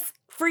biggest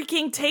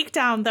freaking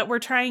takedown that we're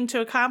trying to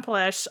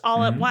accomplish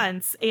all at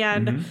once.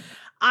 And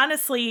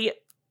honestly,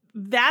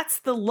 that's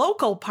the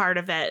local part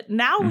of it.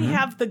 Now we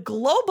have the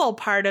global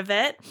part of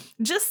it.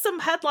 Just some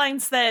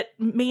headlines that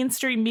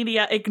mainstream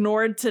media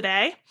ignored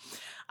today.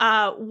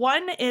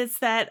 One is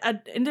that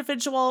an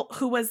individual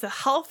who was a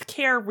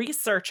healthcare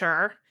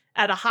researcher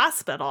at a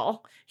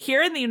hospital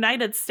here in the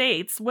United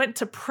States went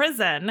to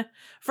prison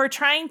for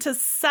trying to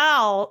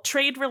sell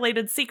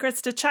trade-related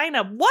secrets to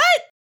China.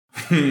 What?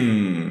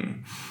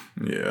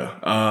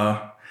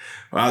 Yeah.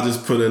 I'll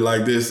just put it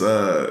like this.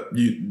 The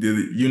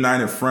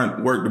United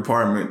Front Work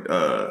Department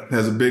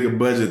has a bigger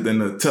budget than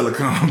the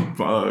telecom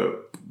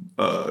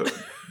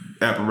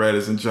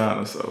apparatus in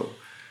China. So,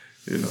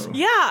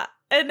 Yeah.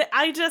 And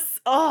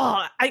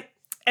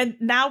and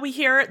now we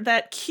hear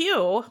that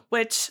Q,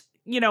 which,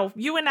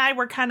 you and I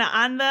were kind of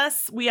on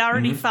this. We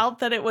already felt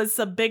that it was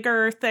a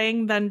bigger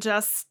thing than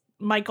just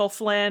Michael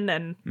Flynn.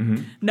 And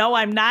no,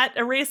 I'm not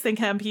erasing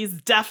him.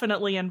 He's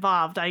definitely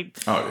involved. I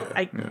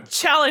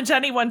challenge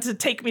anyone to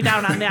take me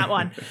down on that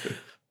one.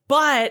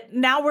 But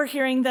now we're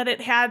hearing that it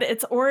had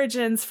its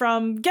origins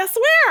from, guess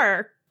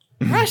where?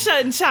 Russia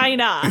and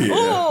China.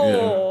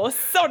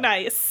 So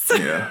nice.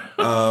 Yeah.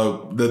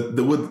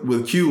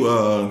 With Q,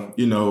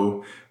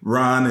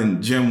 Ron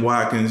and Jim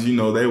Watkins,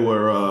 they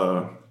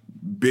were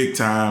big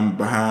time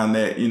behind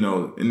that, and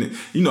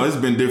there's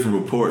been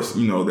different reports,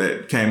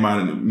 that came out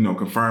and,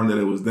 confirmed that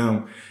it was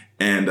them.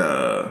 And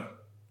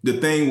the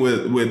thing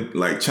with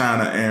like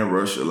China and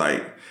Russia,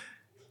 like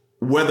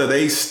whether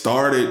they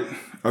started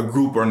a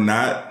group or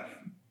not,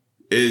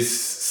 it's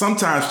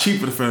sometimes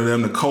cheaper for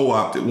them to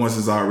co-opt it once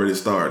it's already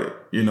started,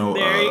 There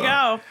you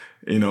go.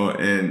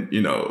 And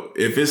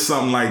if it's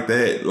something like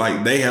that,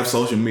 like they have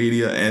social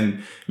media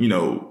and,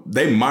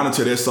 they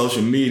monitor their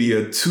social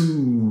media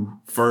to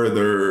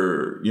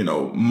further,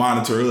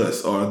 monitor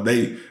us, or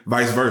they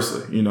vice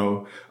versa,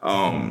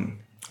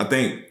 I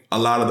think a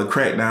lot of the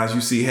crackdowns you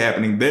see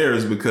happening there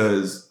is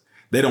because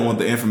they don't want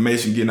the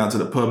information getting out to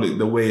the public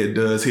the way it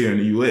does here in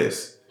the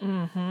US.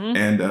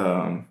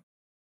 And,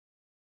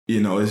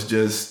 it's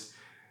just,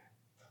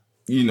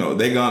 you're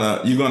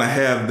gonna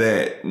have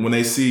that when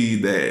they see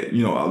that,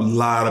 a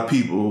lot of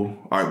people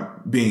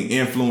are being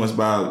influenced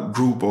by a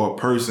group or a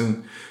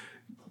person.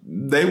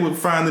 They would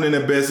find it in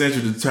their best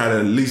interest to try to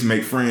at least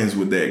make friends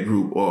with that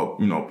group or,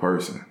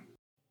 person.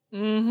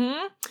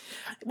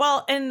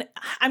 Well, and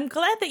I'm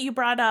glad that you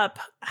brought up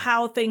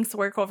how things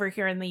work over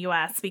here in the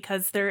US,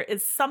 because there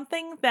is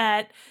something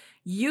that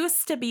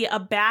used to be a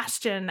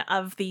bastion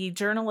of the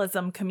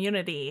journalism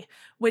community,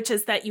 which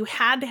is that you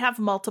had to have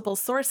multiple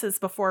sources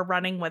before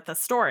running with a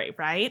story,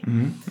 right?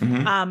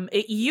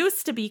 It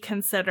used to be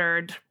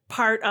considered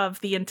part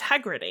of the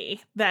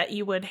integrity that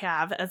you would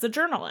have as a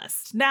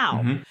journalist.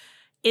 Now,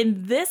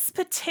 in this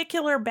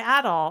particular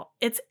battle,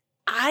 it's,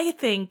 I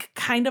think,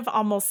 kind of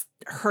almost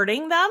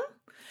hurting them,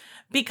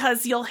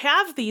 because you'll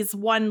have these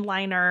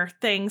one-liner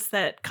things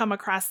that come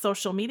across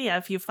social media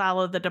if you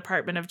follow the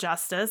Department of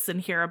Justice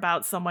and hear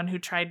about someone who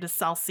tried to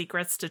sell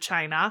secrets to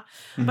China.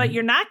 But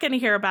you're not going to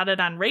hear about it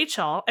on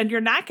Rachel, and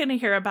you're not going to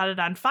hear about it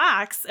on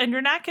Fox, and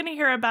you're not going to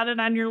hear about it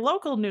on your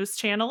local news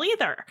channel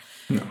either.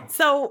 No.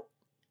 So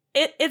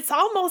it's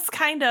almost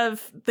kind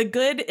of, the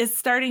good is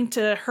starting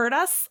to hurt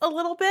us a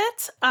little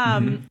bit.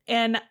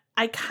 And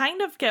I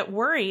kind of get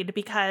worried,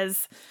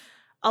 because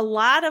a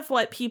lot of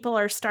what people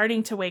are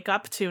starting to wake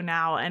up to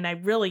now, and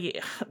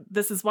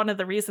this is one of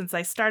the reasons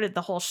I started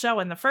the whole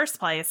show in the first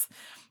place,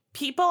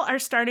 people are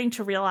starting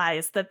to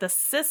realize that the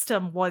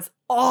system was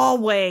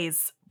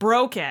always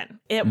broken.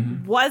 It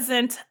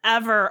wasn't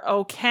ever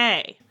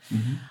okay.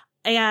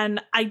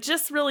 And I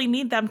just really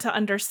need them to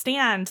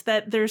understand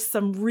that there's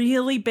some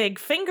really big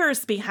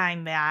fingers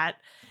behind that.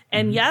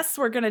 And yes,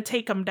 we're going to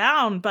take them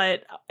down,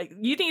 but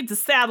you need to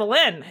saddle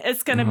in.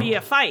 It's going to be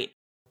a fight.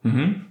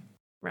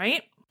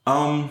 Right?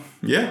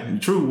 Yeah,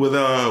 true. With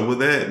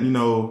that,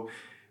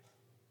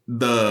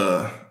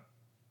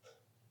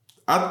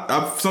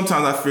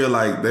 sometimes I feel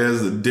like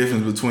there's a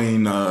difference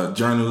between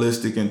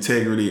journalistic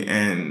integrity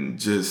and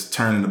just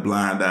turning a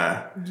blind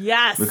eye.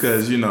 Yes.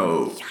 Because,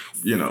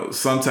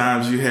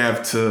 sometimes you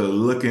have to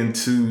look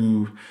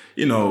into,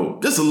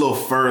 just a little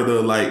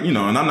further, like, and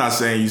I'm not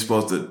saying you're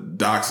supposed to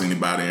dox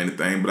anybody or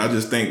anything, but I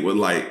just think with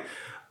like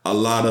a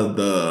lot of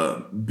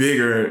the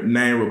bigger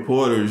name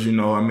reporters,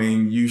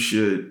 you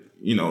should,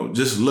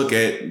 just look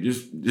at,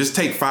 just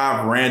take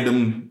 5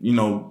 random,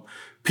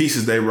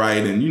 pieces they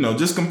write and,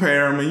 just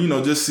compare them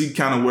and, just see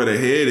kind of where their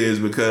head is,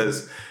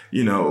 because,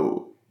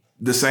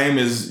 the same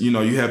as,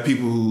 you have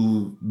people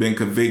who've been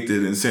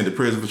convicted and sent to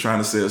prison for trying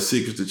to sell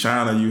secrets to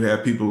China. You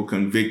have people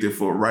convicted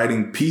for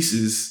writing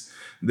pieces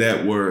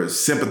that were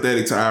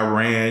sympathetic to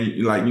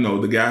Iran. Like,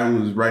 the guy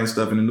who was writing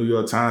stuff in the New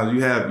York Times.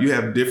 You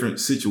have different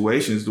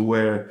situations to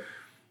where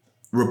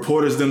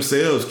reporters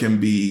themselves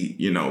can be,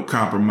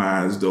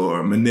 compromised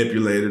or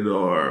manipulated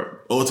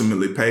or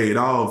ultimately paid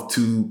off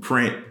to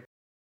print.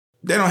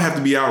 They don't have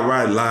to be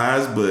outright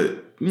lies, but,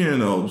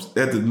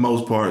 at the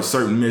most part,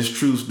 certain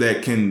mistruths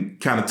that can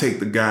kind of take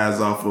the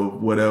guys off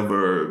of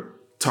whatever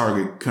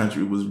target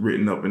country was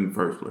written up in the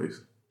first place.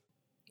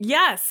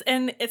 Yes.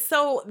 And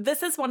so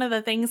this is one of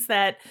the things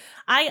that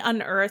I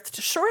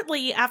unearthed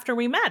shortly after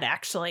we met,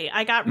 actually.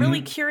 I got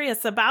really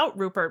curious about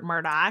Rupert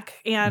Murdoch,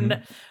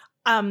 and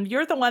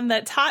you're the one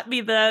that taught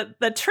me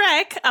the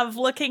trick of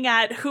looking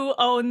at who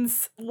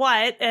owns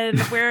what and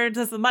where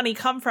does the money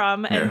come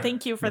from. And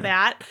thank you for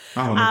that.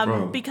 Oh, no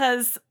problem.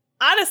 Because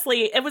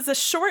honestly, it was a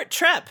short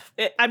trip.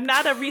 I'm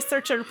not a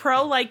researcher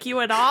pro like you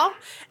at all.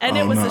 And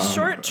it was a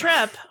short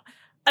trip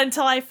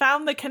until I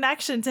found the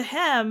connection to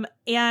him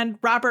and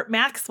Robert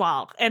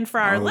Maxwell. And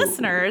for our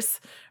listeners,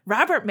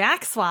 Robert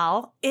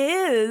Maxwell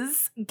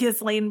is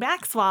Ghislaine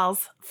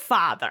Maxwell's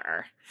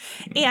father.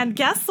 And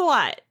guess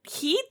what?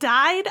 He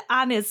died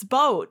on his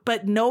boat,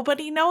 but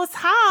nobody knows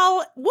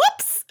how.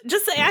 Whoops!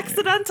 Just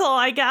accidental,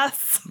 I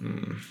guess.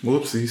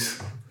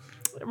 Whoopsies.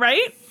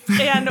 Right?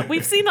 And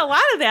we've seen a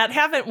lot of that,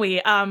 haven't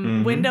we?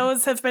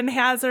 Windows have been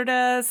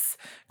hazardous.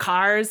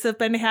 Cars have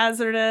been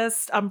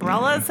hazardous.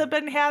 Umbrellas have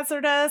been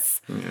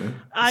hazardous. Yeah.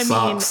 I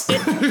Socks. mean,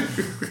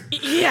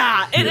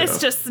 it is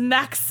just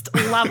next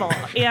level.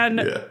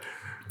 And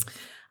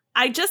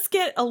I just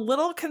get a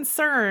little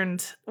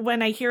concerned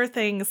when I hear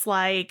things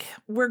like,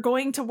 we're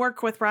going to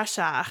work with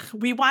Russia.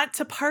 We want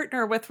to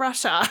partner with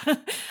Russia.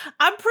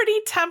 I'm pretty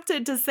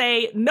tempted to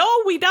say, no,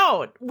 we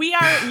don't. We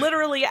are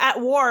literally at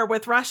war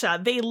with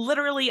Russia. They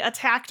literally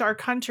attacked our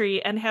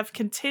country and have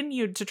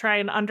continued to try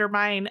and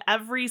undermine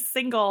every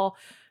single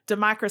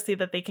democracy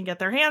that they can get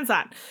their hands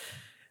on.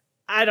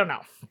 I don't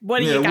know. What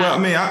do you got? Well, I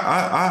mean,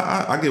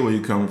 I get where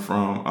you're coming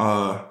from.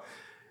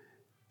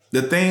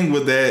 The thing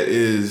with that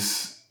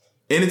is,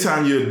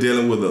 anytime you're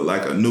dealing with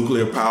a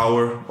nuclear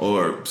power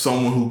or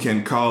someone who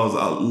can cause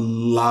a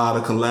lot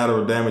of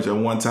collateral damage at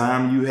one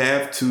time, you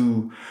have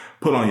to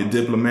put on your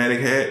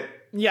diplomatic hat.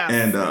 Yeah.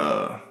 And,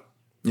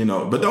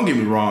 but don't get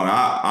me wrong,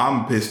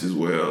 I'm pissed as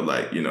well,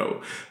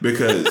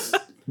 because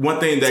one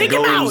thing that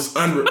goes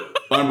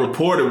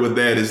unreported with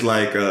that is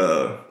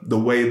the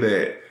way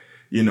that,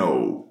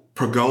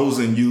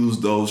 Prigozhin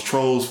used those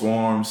trolls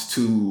forums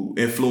to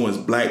influence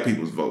black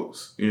people's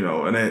votes,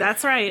 and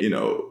that's right. And,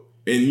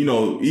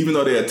 even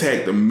though they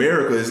attacked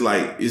America,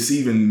 it's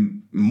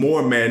even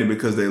more maddening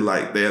because they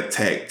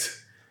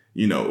attacked,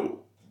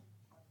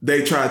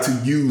 they tried to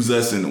use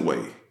us in a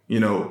way,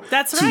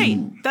 That's right.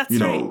 That's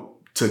right.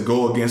 To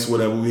go against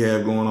whatever we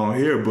have going on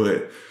here.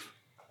 But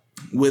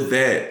with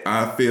that,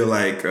 I feel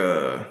like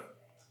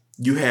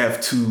you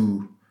have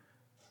to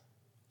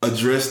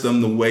address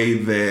them the way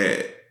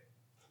that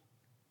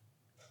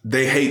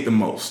they hate the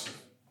most.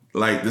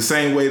 Like the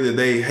same way that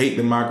they hate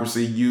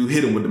democracy, you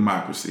hit them with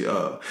democracy.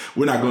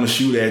 We're not going to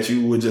shoot at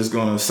you. We're just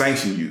going to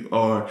sanction you.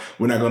 Or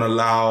we're not going to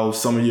allow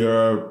some of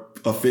your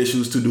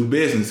officials to do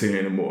business here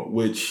anymore,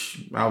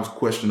 which I was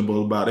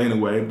questionable about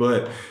anyway.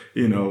 But,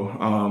 you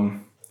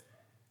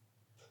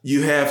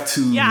have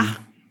to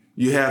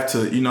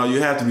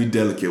be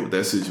delicate with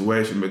that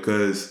situation,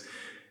 because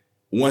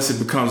once it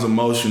becomes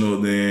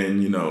emotional,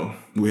 then,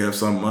 we have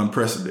something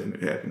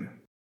unprecedented happening.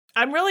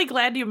 I'm really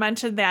glad you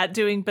mentioned that,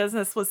 doing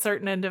business with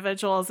certain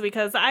individuals,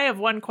 because I have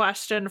one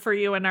question for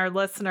you and our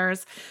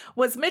listeners.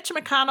 Was Mitch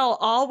McConnell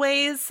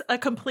always a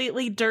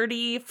completely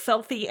dirty,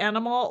 filthy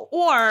animal,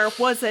 or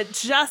was it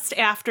just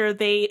after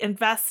they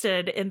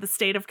invested in the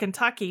state of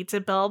Kentucky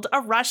to build a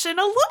Russian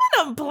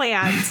aluminum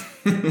plant?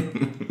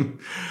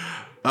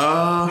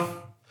 I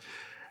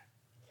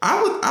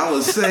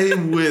would say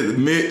with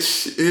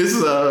Mitch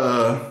is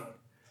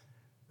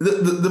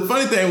The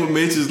funny thing with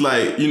Mitch is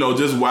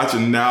just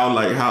watching now,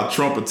 how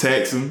Trump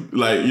attacks him.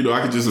 I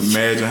could just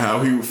imagine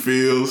how he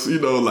feels, he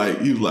was like,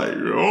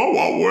 oh,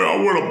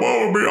 I went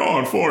above and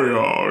beyond for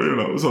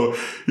y'all, So,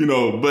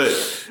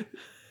 but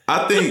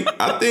I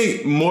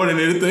think more than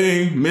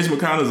anything, Mitch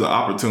McConnell is an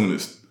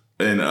opportunist.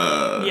 And,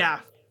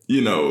 I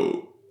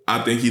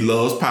think he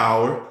loves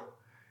power.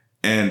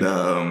 And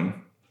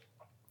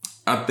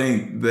I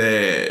think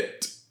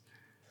that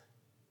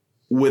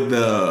with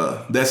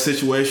that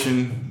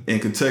situation in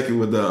Kentucky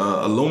with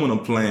the aluminum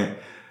plant,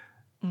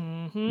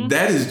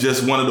 that is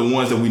just one of the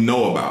ones that we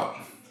know about.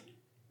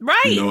 Right.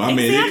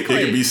 Exactly. It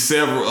could be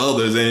several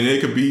others, and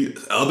it could be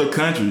other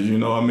countries.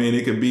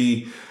 It could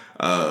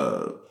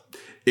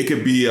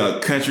be a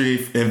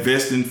country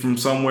investing from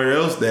somewhere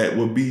else that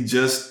would be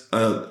just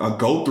a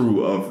go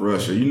through of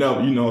Russia.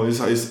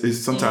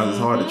 It's sometimes it's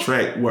hard to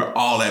track where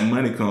all that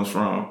money comes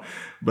from.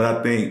 But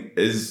I think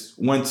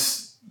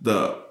once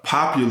the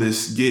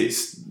populace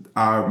gets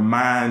our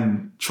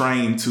mind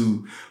trained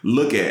to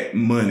look at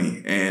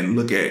money and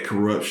look at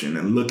corruption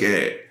and look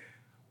at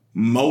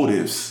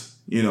motives,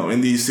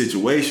 in these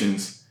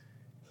situations,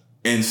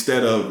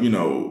 instead of,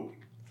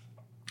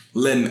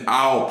 letting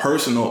our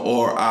personal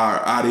or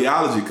our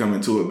ideology come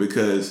into it,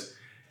 because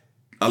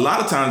a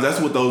lot of times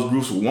that's what those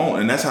groups want.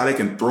 And that's how they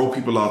can throw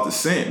people off the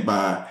scent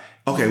by,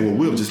 okay, well,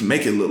 we'll just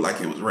make it look like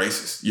it was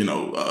racist,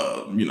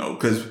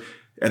 because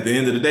at the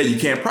end of the day, you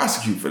can't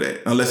prosecute for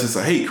that unless it's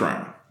a hate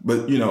crime.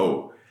 But,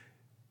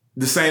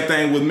 the same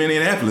thing with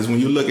Minneapolis. When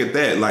you look at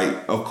that,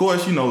 of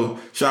course,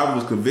 Charbel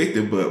was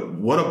convicted, but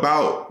what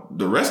about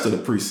the rest of the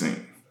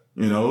precinct?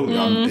 You know,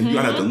 and you're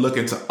gonna have to look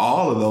into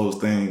all of those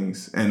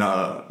things, and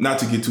not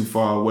to get too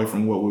far away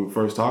from what we were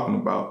first talking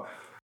about.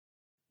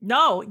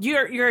 No,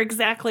 you're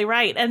exactly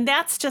right. And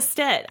that's just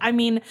it. I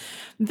mean,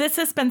 this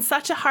has been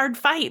such a hard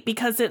fight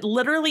because it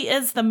literally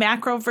is the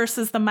macro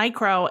versus the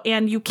micro,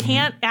 and you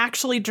can't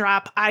actually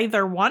drop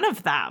either one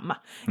of them.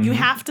 You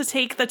have to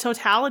take the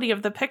totality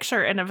of the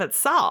picture in of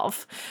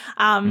itself.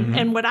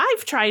 And what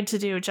I've tried to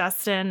do,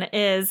 Justin,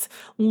 is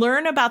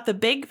learn about the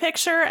big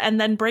picture and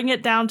then bring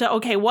it down to,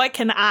 okay, what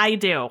can I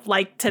do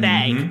like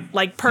today,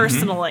 like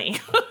personally?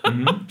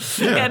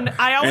 Yeah. And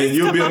I always and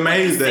you'll come be up with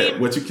amazed the at same-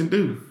 what you can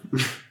do.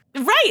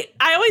 Right.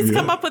 I always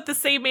come up with the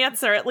same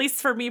answer, at least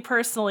for me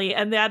personally,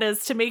 and that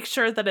is to make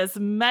sure that as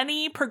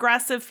many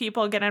progressive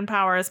people get in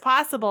power as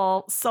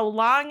possible, so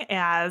long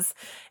as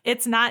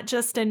it's not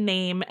just a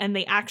name and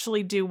they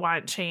actually do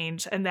want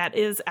change, and that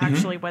is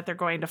actually what they're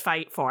going to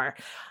fight for.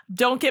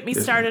 Don't get me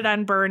started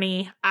on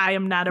Bernie. I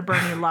am not a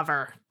Bernie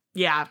lover.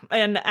 Yeah.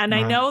 And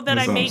I know that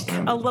I make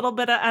a little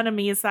bit of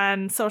enemies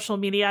on social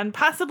media and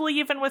possibly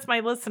even with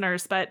my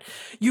listeners, but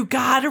you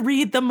got to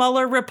read the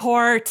Mueller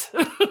report.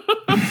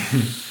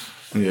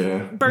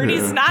 Yeah.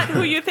 Bernie's not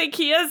who you think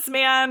he is,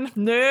 man.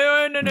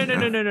 No.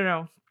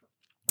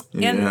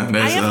 Yeah, and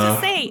I have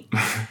to say,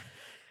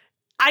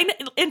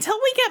 until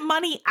we get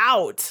money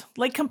out,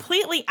 like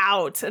completely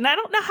out, and I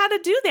don't know how to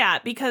do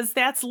that because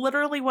that's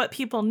literally what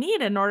people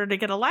need in order to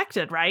get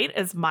elected, right?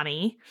 Is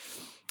money.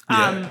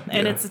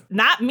 And it's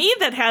not me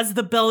that has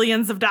the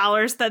billions of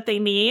dollars that they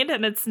need,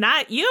 and it's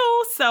not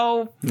you.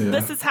 So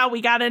this is how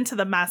we got into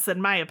the mess,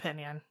 in my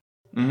opinion.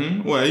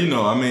 Well, you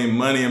know, I mean,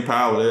 money and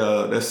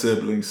power, they're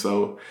siblings.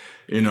 So,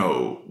 you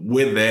know,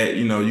 with that,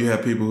 you know, you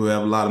have people who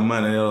have a lot of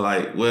money. They're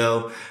like,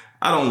 well,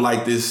 I don't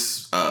like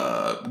this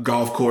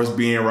golf course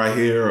being right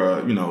here,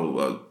 or, you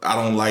know,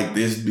 I don't like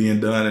this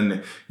being done.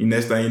 And the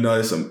next thing you know,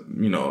 it's $1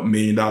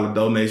 million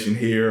donation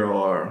here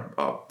or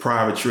a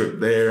private trip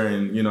there.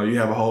 And, you know, you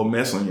have a whole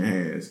mess on your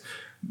hands.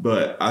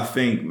 But I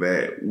think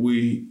that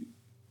we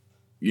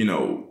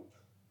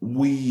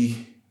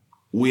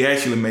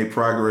actually make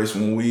progress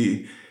when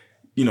we,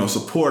 you know,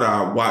 support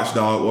our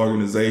watchdog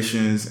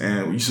organizations,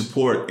 and we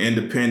support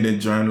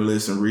independent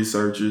journalists and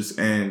researchers.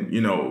 And,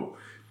 you know,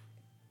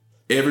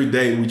 every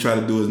day we try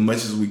to do as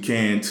much as we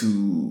can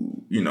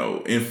to, you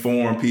know,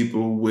 inform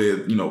people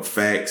with, you know,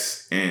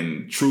 facts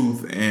and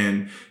truth,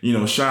 and, you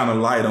know, shine a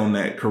light on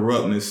that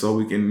corruptness so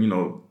we can, you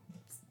know,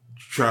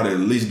 try to at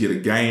least get a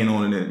gain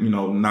on it and, you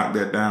know, knock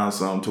that down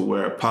some to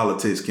where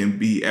politics can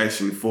be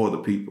actually for the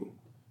people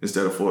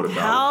instead of for the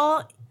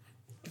dollar.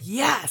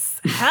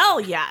 Yes.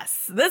 Hell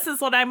yes. This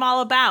is what I'm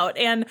all about.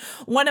 And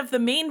one of the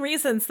main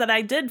reasons that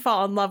I did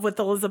fall in love with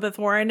Elizabeth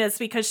Warren is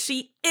because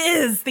she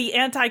is the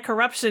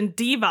anti-corruption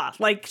diva.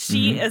 Like,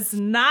 she is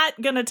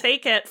not going to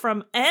take it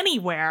from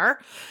anywhere,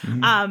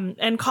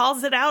 and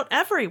calls it out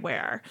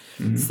everywhere.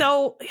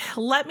 So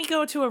let me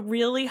go to a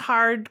really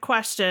hard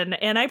question.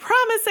 And I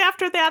promise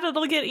after that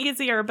it'll get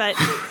easier. But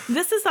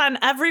this is on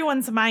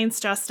everyone's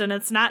minds, Justin.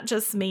 It's not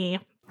just me.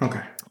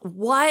 Okay.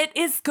 What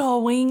is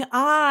going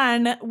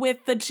on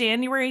with the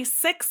January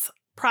 6th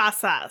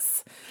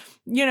process?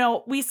 You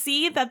know, we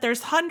see that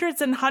there's hundreds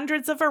and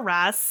hundreds of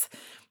arrests.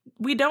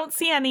 We don't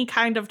see any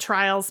kind of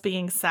trials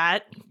being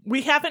set.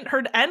 We haven't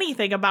heard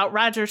anything about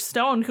Roger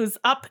Stone, who's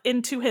up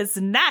into his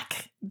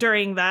neck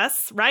during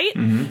this, right?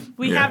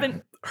 We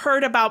haven't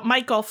heard about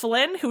Michael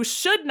Flynn, who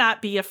should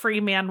not be a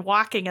free man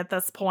walking at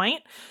this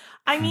point.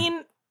 I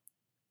mean,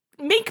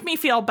 make me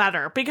feel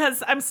better,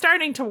 because I'm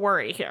starting to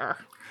worry here.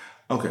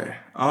 Okay.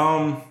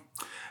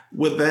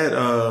 With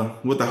that,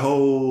 with the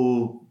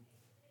whole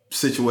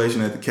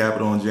situation at the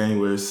Capitol on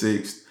January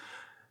 6th,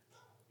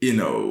 you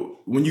know,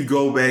 when you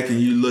go back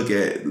and you look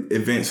at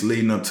events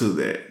leading up to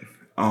that,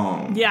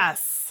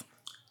 yes,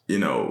 you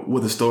know,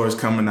 with the stories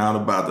coming out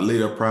about the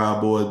leader of Proud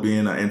Boys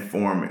being an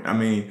informant. I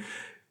mean,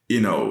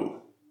 you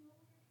know,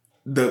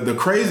 the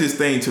craziest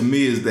thing to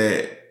me is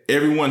that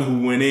everyone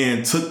who went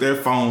in took their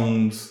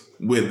phones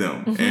with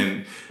them.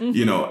 And,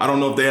 you know, I don't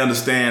know if they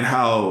understand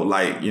how,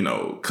 like, you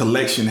know,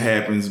 collection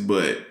happens,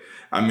 but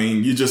I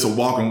mean, you're just a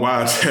walking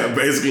wiretap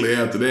basically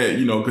after that,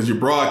 you know, because you're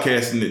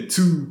broadcasting it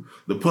to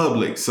the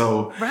public.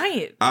 So,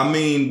 right. I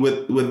mean,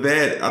 with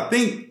that,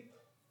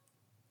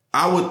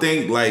 I would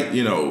think, like,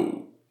 you know,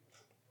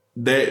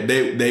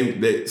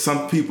 they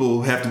some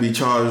people have to be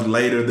charged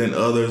later than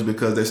others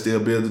because they're still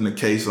building a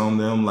case on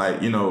them.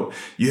 Like, you know,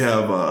 you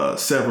have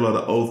several of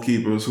the Oath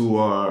Keepers who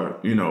are,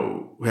 you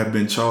know, have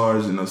been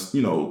charged, and,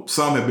 you know,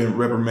 some have been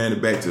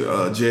reprimanded back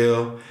to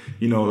jail,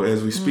 you know,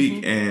 as we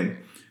speak. And,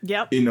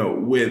 you know,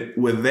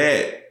 with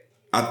that,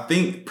 I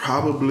think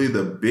probably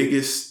the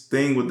biggest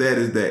thing with that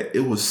is that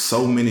it was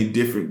so many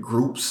different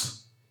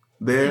groups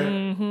there.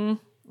 And,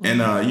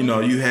 you know,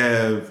 you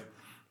had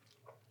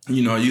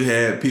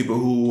people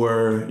who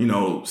were, you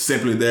know,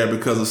 simply there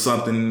because of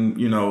something,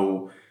 you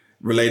know,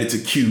 related to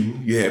Q.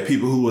 You had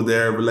people who were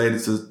there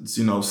related to,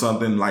 you know,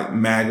 something like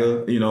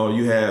MAGA. You know,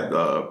 you had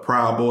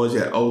Proud Boys, you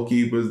had Oath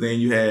Keepers, then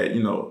you had,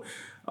 you know,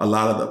 a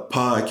lot of the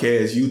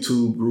podcast,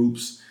 YouTube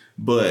groups.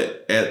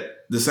 But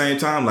at the same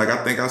time, like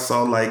I think I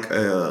saw like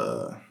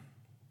a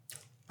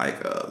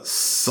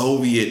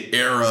Soviet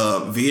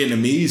era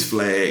Vietnamese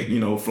flag,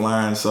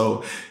 flying.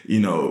 So,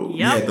 you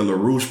had the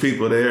LaRouche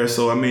people there.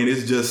 So, I mean,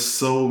 it's just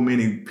so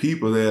many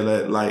people there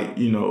that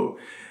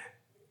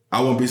I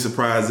wouldn't be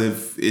surprised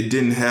if it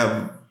didn't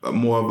have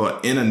more of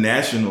an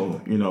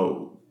international,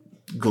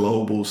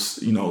 global,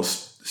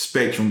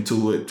 spectrum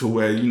to it, to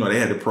where, they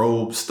had to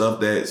probe stuff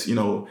that's,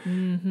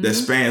 that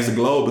spans the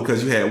globe,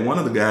 because you had one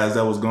of the guys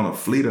that was going to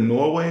flee to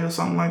Norway or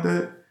something like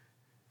that.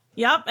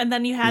 Yep. And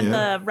then you had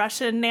the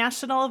Russian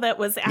national that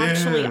was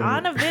actually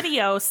on a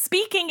video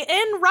speaking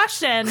in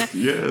Russian.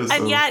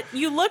 And yet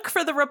you look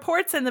for the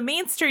reports in the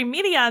mainstream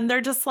media and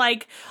they're just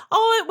like,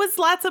 oh, it was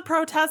lots of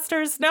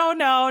protesters.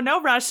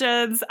 No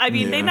Russians. I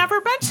mean, they never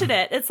mentioned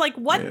it. It's like,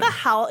 what the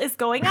hell is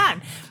going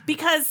on?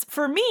 Because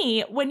for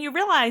me, when you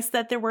realize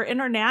that there were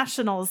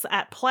internationals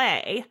at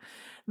play,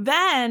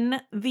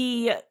 then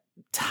the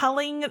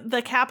telling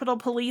the Capitol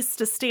Police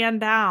to stand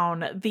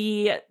down,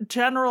 the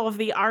general of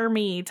the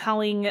army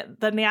telling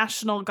the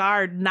National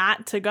Guard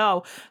not to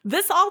go.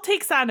 This all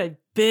takes on a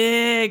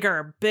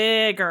bigger,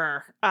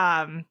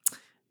 a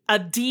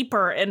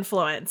deeper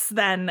influence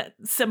than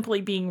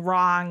simply being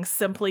wrong,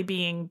 simply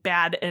being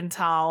bad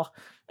intel,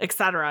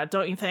 etc.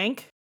 Don't you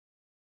think?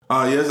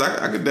 Yes,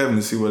 I could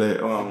definitely see where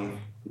that,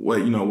 where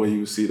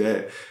you see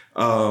that.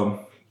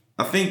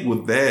 I think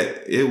with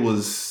that, it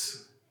was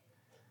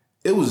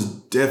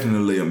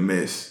definitely a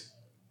mess.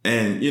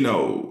 And,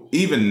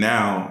 even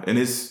now, and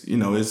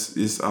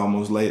it's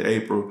almost late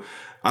April,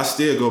 I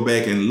still go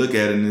back and look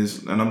at it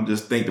and I'm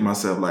just thinking to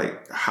myself,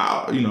 like,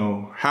 how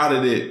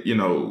did it,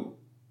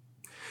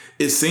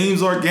 it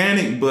seems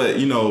organic, but,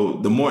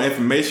 the more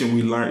information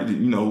we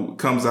learn,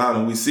 comes out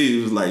and we see,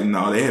 it was like,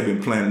 no, they have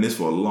been planning this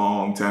for a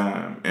long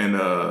time. And,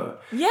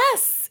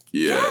 yes.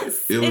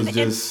 It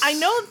was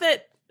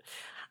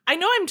I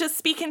know I'm just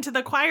speaking to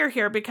the choir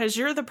here because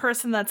you're the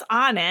person that's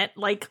on it,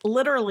 like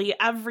literally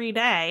every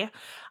day.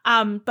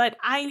 But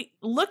I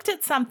looked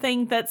at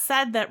something that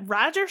said that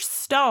Roger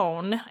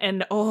Stone,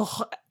 and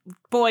oh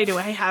boy, do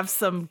I have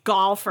some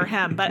gall for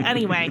him. But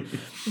anyway,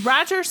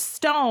 Roger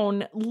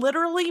Stone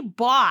literally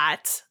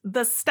bought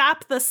the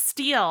Stop the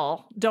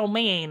Steal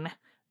domain.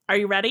 Are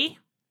you ready?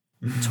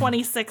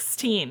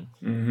 2016.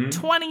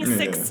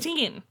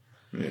 2016.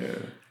 Yeah.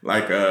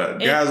 Like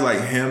guys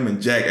like him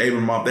and Jack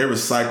Abramoff, they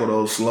recycle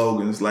those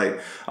slogans. Like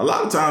a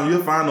lot of times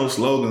you'll find those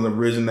slogans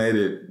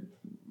originated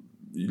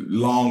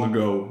long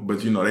ago,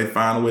 but they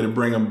find a way to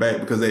bring them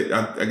back because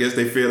I guess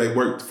they feel they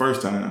worked the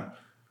first time.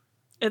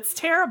 It's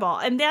terrible.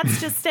 And that's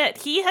just it.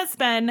 He has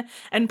been,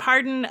 and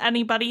pardon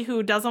anybody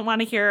who doesn't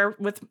want to hear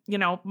with,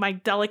 my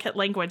delicate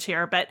language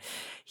here, but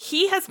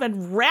he has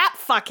been rat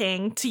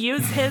fucking, to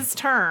use his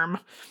term,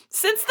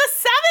 since the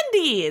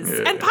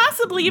 70s and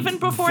possibly even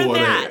before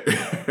that.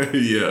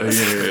 Yeah,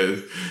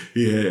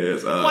 he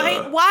has.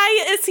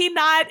 Why is he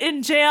not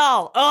in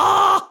jail?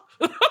 Oh!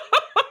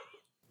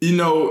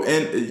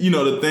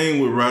 The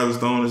thing with Roger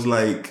Stone is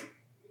like,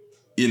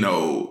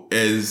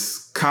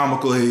 as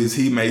comical as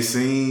he may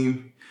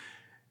seem,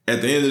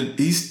 at the end of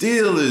he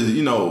still is,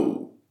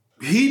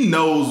 he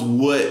knows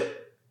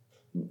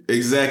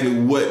exactly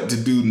what to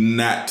do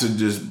not to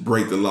just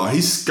break the law. He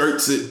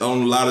skirts it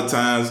on a lot of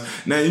times.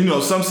 Now,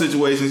 some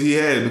situations he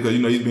had because,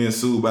 he's being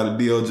sued by the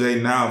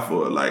DOJ now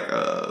for like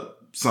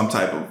some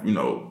type of,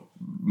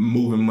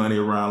 moving money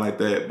around like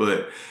that.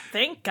 But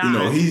thank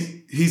God.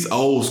 He's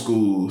old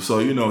school. So,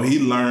 he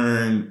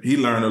learned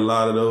a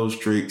lot of those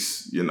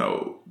tricks,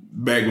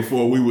 back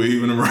before we were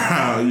even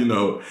around,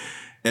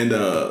 And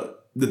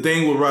the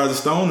thing with Roger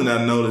Stone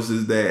that I noticed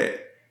is that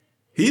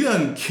he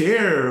doesn't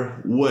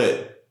care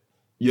what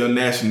your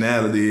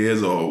nationality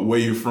is or where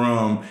you're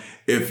from.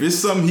 If it's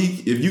something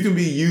if you can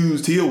be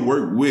used, he'll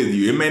work with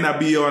you. It may not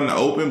be on the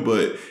open,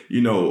 but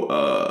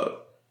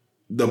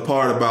the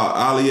part about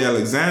Ali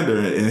Alexander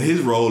and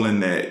his role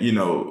in that,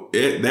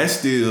 that's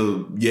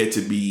still yet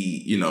to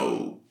be,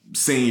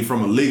 seen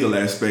from a legal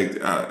aspect,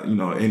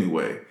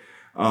 anyway.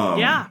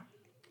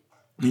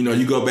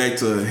 You go back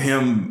to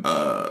him,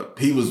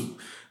 he was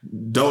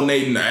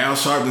donating to Al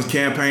Sharpton's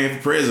campaign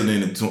for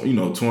president in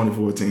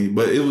 2014.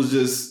 But it was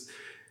just,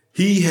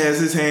 he has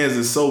his hands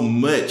in so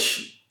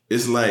much.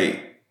 It's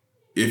like,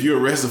 if you're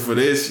arrested for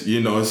this,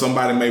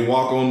 somebody may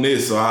walk on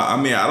this. So, I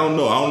don't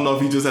know. I don't know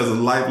if he just has a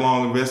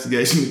lifelong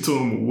investigation into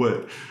him or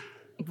what.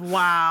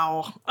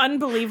 Wow.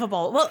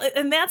 Unbelievable. Well,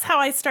 and that's how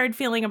I started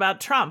feeling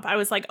about Trump. I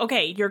was like,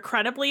 okay, you're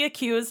credibly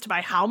accused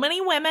by how many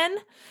women?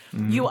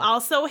 Mm-hmm. You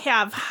also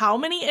have how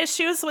many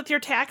issues with your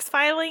tax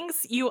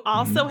filings? You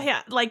also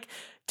have,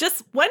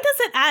 just when does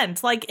it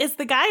end? Like, is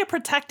the guy a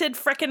protected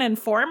frickin'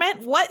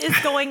 informant? What is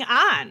going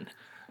on?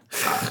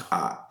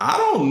 I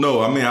don't know.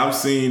 I've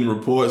seen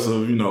reports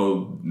of,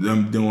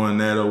 them doing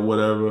that or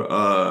whatever.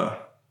 I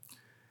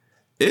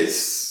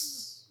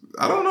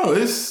don't know.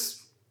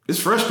 It's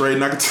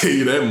frustrating. I can tell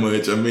you that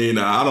much.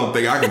 I don't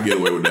think I can get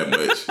away with that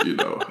much,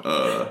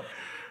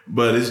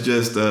 but it's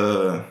just,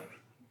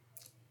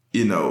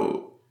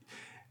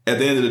 at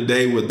the end of the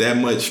day, with that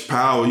much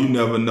power, you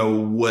never know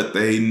what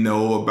they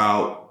know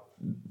about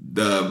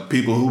the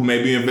people who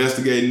may be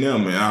investigating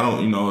them. And I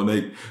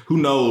don't, who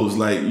knows?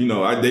 Like,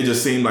 they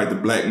just seem like the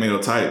blackmail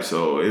type.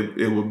 So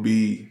it would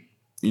be,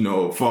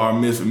 far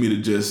amiss for me to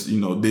just,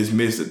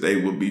 dismiss that they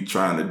would be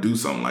trying to do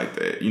something like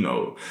that,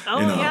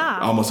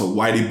 almost a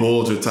Whitey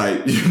Bulger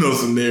type,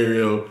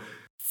 scenario.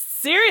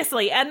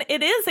 Seriously, and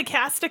it is a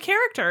cast of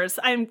characters.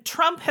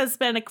 Trump has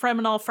been a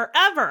criminal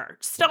forever.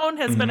 Stone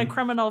has been a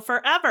criminal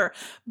forever.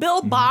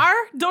 Bill Barr,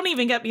 don't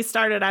even get me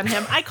started on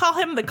him. I call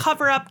him the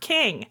cover-up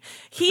king.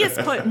 He has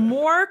put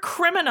more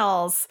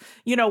criminals,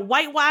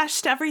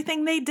 whitewashed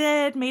everything they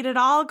did, made it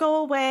all go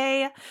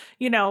away,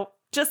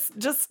 just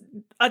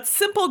a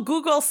simple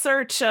Google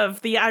search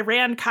of the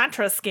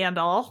Iran-Contra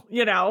scandal,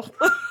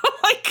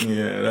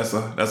 Yeah, that's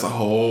a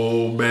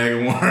whole bag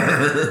of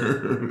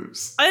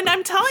worms. And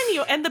I'm telling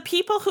you, and the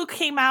people who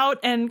came out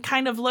and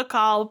kind of look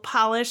all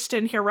polished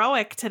and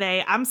heroic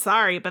today, I'm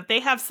sorry, but they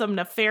have some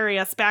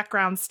nefarious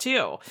backgrounds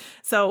too.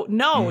 So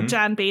no,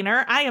 John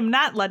Boehner, I am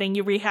not letting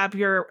you rehab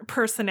your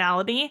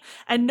personality.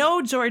 And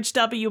no, George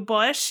W.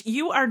 Bush,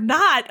 you are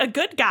not a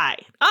good guy.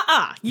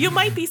 You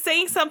might be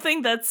saying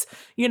something that's,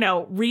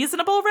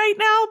 reasonable right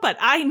now, but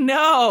I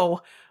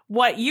know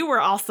what you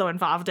were also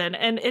involved in.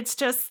 And it's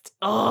just,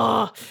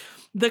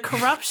 the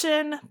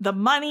corruption, the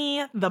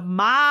money, the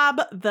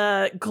mob,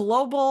 the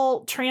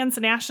global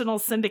transnational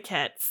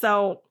syndicate.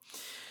 So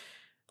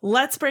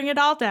let's bring it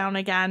all down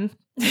again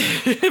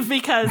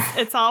because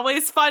it's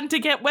always fun to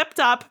get whipped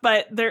up,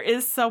 but there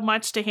is so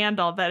much to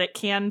handle that it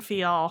can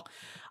feel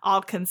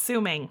all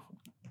consuming.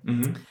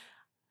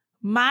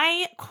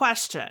 My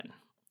question.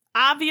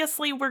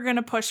 Obviously, we're going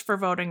to push for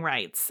voting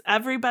rights.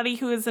 Everybody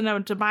who is in a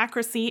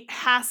democracy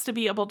has to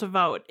be able to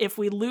vote. If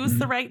we lose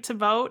the right to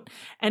vote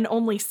and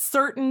only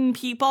certain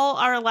people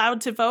are allowed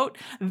to vote,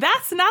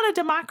 that's not a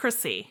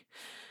democracy.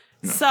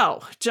 No.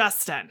 So,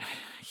 Justin,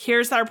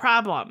 here's our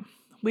problem.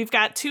 We've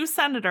got 2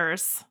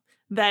 senators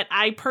that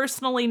I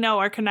personally know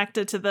are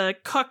connected to the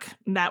Cook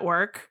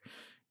network,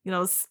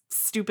 those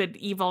stupid,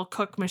 evil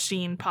Cook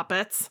machine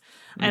puppets.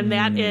 And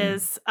that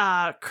is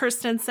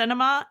Kyrsten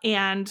Sinema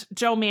and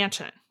Joe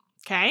Manchin.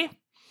 Okay.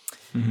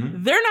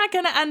 They're not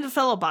going to end the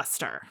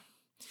filibuster.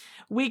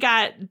 We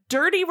got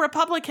dirty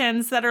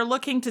Republicans that are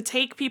looking to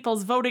take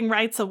people's voting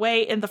rights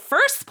away in the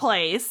first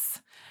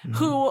place,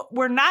 who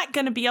we're not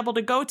going to be able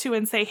to go to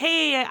and say,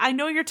 hey, I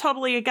know you're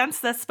totally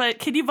against this, but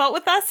can you vote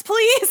with us,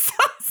 please?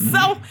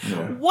 So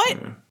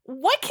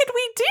what can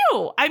we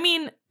do? I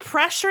mean,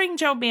 pressuring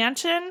Joe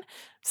Manchin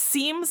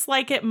seems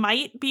like it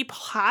might be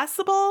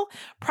possible.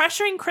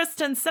 Pressuring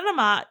Kyrsten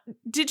Sinema,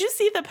 did you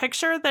see the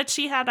picture that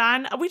she had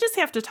on? We just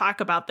have to talk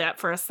about that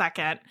for a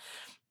second.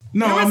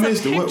 No, I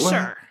missed it.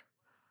 What?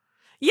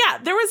 Yeah,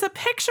 there was a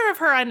picture of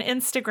her on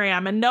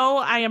Instagram, and no,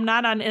 I am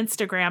not on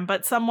Instagram,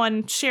 but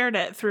someone shared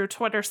it through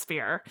Twitter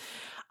sphere,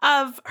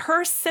 of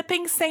her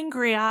sipping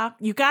sangria.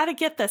 You got to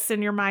get this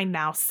in your mind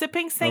now.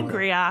 Sipping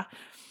sangria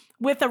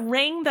with a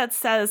ring that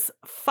says,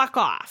 fuck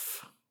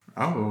off.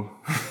 Oh.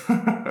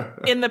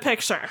 In the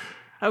picture.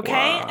 Okay.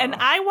 Wow. And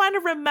I want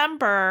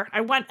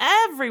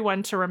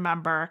everyone to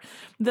remember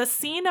the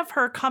scene of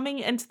her coming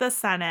into the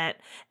Senate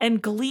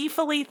and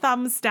gleefully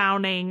thumbs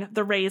downing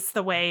the raise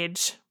the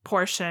wage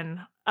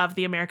portion of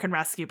the American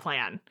Rescue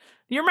Plan.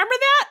 You remember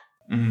that?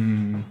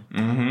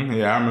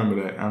 Yeah, I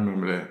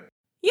remember that.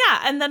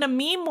 Yeah, and then a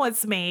meme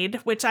was made,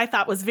 which I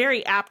thought was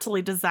very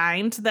aptly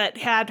designed, that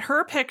had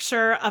her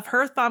picture of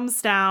her thumbs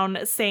down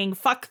saying,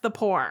 fuck the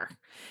poor.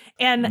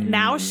 And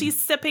now she's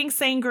sipping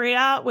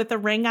sangria with a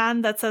ring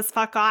on that says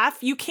fuck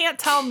off. You can't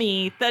tell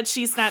me that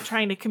she's not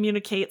trying to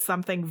communicate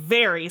something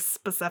very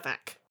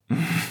specific.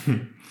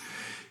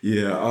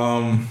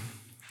 Yeah.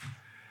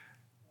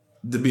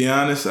 To be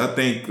honest, I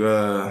think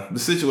the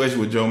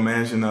situation with Joe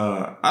Manchin,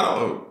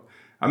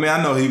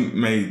 I know he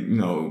may,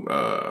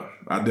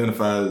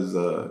 identify as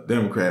a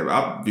Democrat.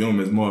 I view him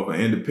as more of an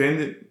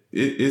independent.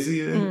 Is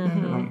he an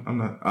independent? I'm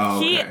not. Oh,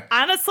 okay.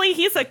 Honestly,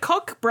 he's a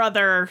Koch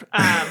brother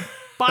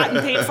bought and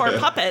paid for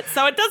puppet.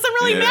 So it doesn't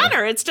really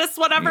matter. It's just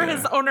whatever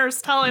his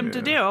owners tell him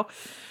to do.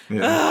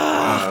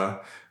 Yeah.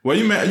 Well,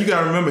 you got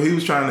to remember, he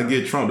was trying to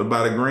get Trump to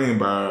buy the green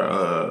bar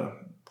a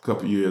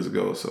couple years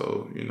ago.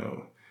 So,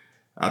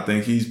 I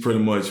think he's pretty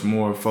much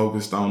more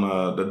focused on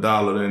the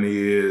dollar than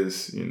he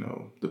is,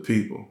 the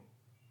people.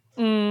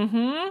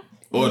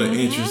 Or the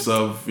interests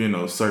of,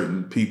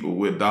 certain people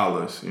with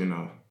dollars,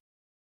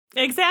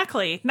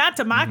 Exactly. Not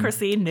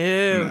democracy.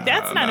 No,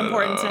 that's not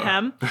important to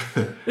him.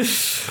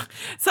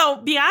 So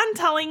beyond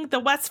telling the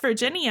West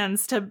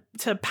Virginians to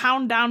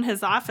pound down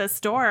his office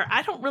door,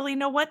 I don't really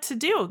know what to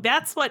do.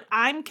 That's what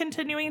I'm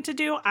continuing to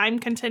do. I'm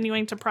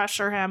continuing to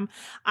pressure him.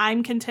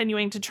 I'm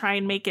continuing to try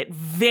and make it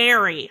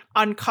very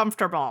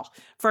uncomfortable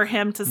for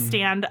him to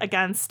stand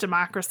against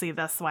democracy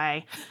this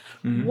way.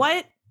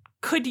 What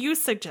could you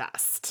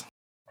suggest?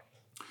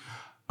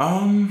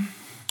 Well,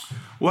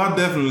 I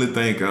definitely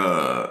think,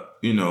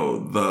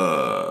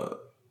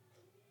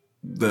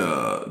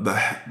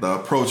 the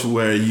approach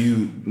where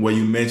you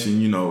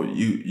mentioned, you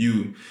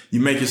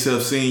make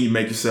yourself seen, you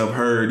make yourself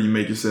heard, you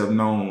make yourself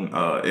known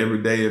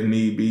every day if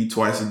need be,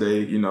 twice a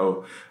day.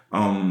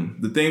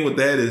 The thing with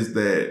that is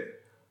that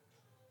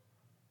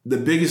the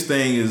biggest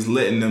thing is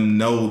letting them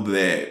know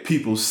that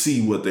people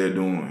see what they're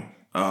doing.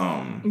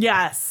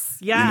 Yes.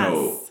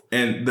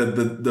 And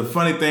the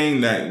funny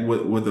thing that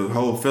with the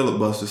whole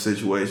filibuster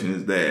situation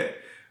is that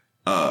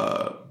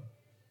the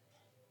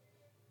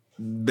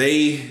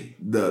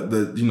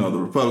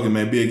Republican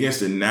may be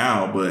against it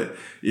now, but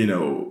they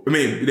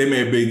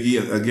may be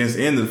against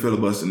the end of the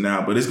filibuster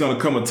now, but it's going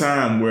to come a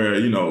time where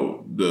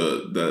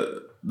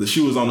the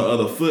shoe is on the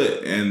other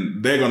foot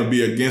and they're going to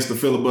be against the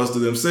filibuster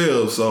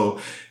themselves. So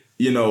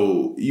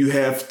you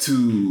have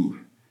to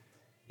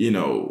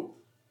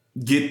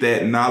get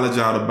that knowledge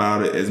out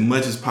about it as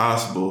much as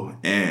possible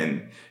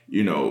and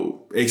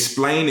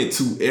explain it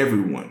to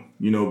everyone.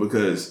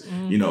 Because,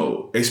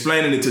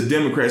 explaining it to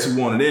Democrats who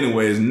want it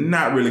anyway is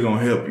not really going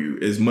to help you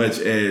as much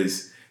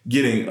as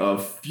getting a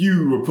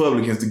few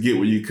Republicans to get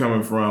where you're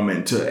coming from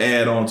and to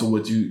add on to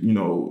what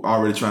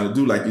already trying to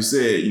do. Like you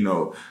said,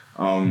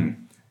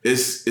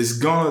 it's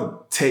going to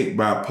take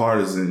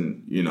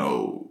bipartisan,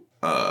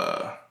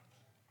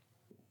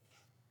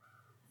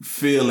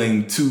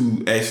 feeling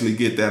to actually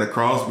get that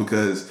across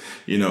because,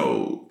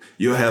 you'll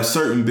have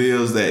certain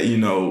bills that,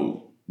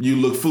 you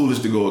look foolish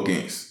to go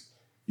against.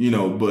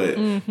 But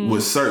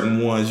with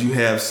certain ones, you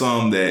have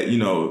some that,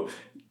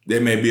 there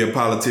may be a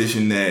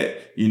politician that,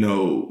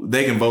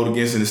 they can vote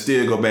against and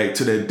still go back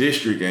to their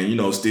district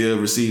and, still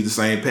receive the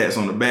same pats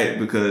on the back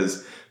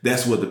because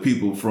that's what the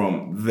people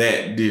from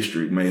that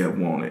district may have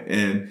wanted.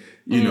 And,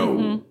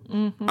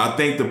 I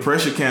think the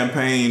pressure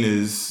campaign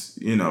is,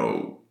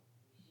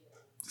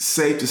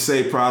 safe to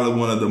say probably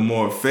one of the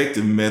more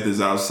effective methods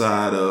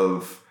outside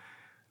of,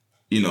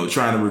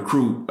 trying to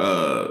recruit,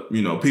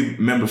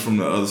 members from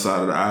the other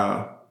side of the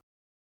aisle.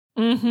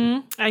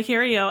 I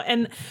hear you.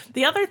 And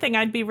the other thing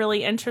I'd be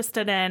really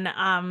interested in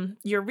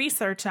your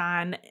research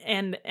on,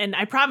 and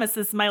I promise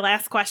this is my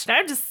last question.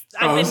 I've been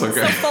so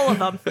full of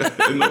them.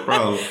 No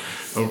problem.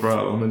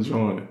 I'm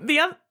enjoying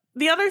it.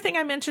 The other thing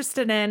I'm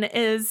interested in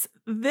is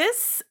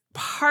this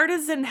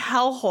partisan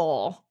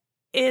hellhole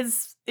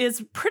is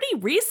pretty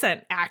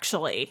recent,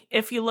 actually.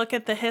 If you look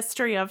at the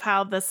history of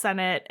how the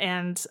Senate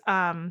and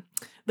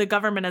the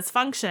government has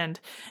functioned,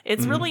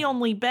 it's really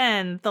only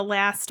been the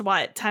last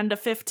 10 to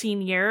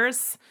 15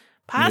 years,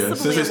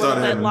 possibly a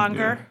little bit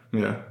longer.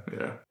 Yeah.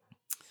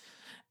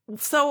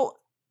 So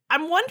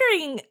I'm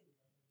wondering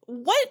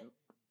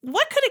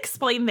what could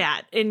explain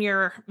that in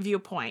your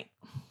viewpoint?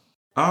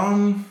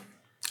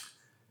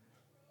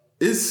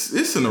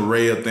 It's an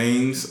array of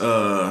things.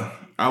 I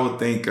would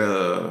think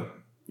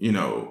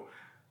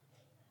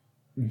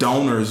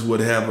donors would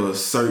have a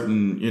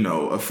certain,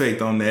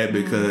 effect on that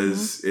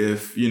because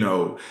if,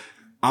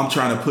 I'm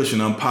trying to push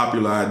an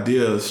unpopular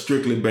idea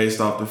strictly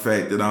based off the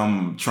fact that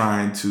I'm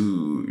trying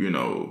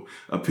to,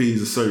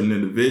 appease a certain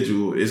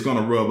individual, it's going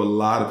to rub a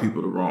lot of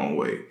people the wrong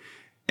way.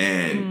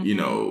 And,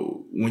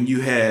 when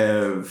you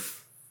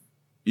have,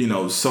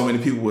 so many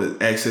people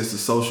with access to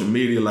social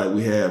media like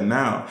we have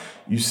now,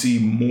 you see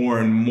more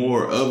and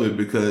more of it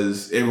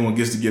because everyone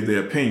gets to give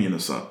their opinion or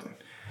something.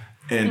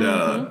 And,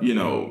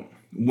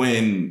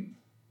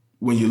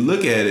 when you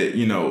look at it,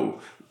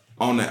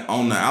 on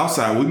the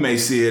outside, we may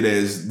see it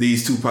as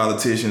these two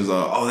politicians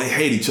they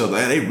hate each other.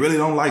 They really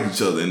don't like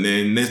each other. And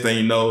then next thing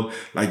you know,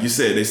 like you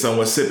said, they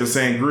somewhat sipping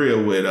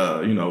sangria with,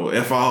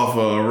 F off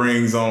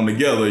rings on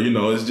together.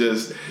 It's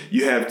just,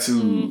 you have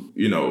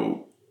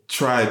to,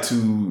 try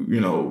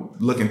to,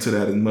 look into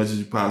that as much as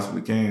you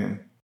possibly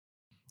can.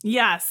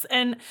 Yes.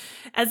 And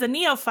as a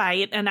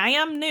neophyte, and I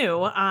am new,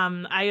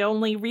 I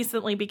only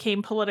recently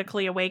became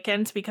politically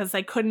awakened because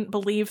I couldn't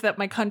believe that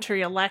my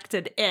country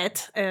elected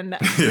it. And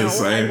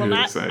I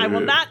will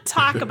not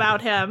talk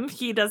about him.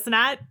 He does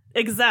not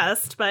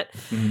exist. But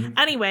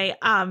anyway,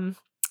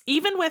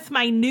 even with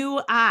my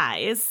new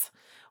eyes,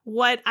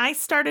 what I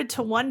started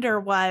to wonder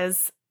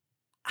was,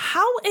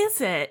 how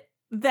is it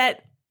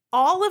that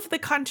all of the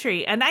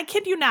country, and I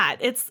kid you not,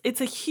 it's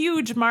a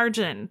huge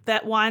margin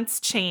that wants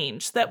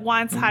change, that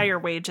wants higher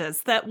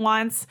wages, that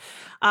wants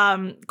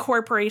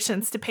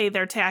corporations to pay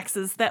their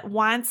taxes, that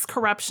wants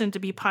corruption to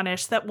be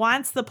punished, that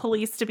wants the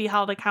police to be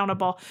held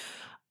accountable.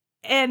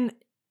 And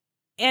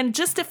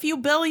just a few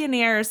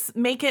billionaires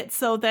make it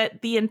so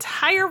that the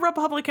entire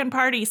Republican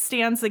Party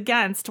stands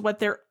against what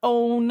their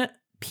own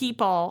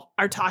people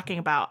are talking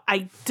about.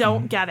 I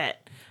don't get it.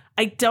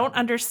 I don't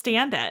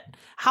understand it.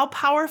 How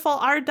powerful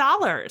are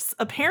dollars?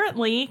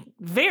 Apparently,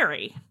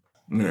 very.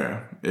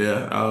 Yeah.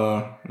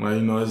 Well,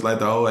 it's like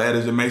the old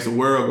adage that makes the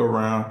world go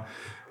round.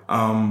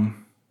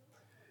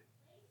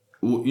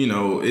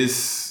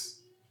 It's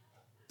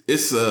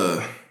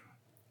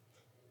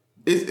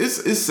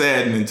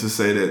saddening to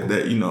say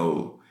that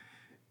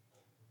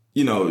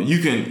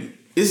you can.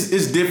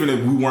 It's different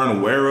if we weren't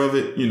aware of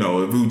it.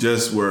 If we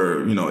just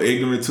were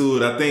ignorant to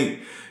it. I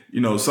think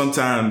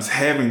sometimes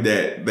having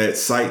that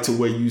sight to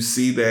where you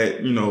see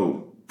that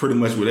pretty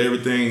much with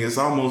everything. It's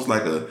almost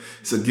like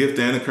it's a gift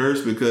and a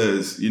curse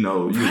because,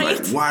 you're right.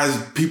 like, why is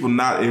people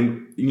not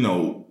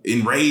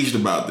enraged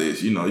about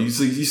this? You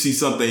see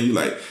something, you're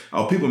like,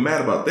 oh, people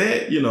mad about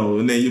that,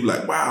 and then you're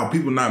like, wow,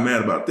 people not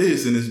mad about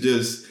this. And it's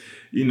just,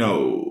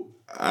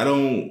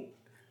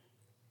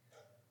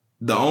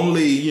 the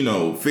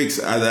only, fix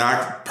that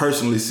I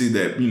personally see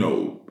that,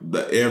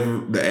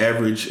 the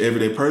average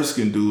everyday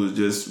person can do is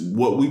just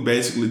what we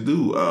basically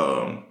do.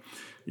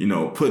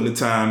 Putting the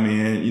time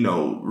in,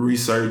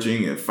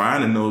 researching and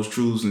finding those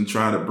truths and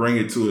trying to bring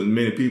it to as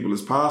many people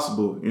as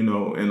possible, in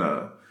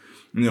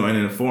an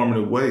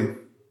informative way.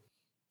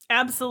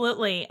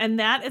 Absolutely. And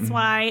that is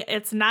why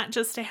it's not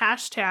just a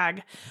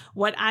hashtag.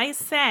 What I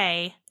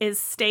say is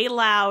stay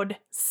loud,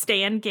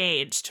 stay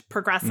engaged,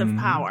 progressive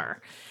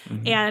power.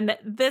 And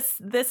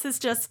this is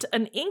just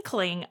an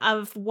inkling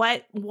of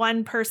what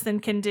one person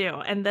can do.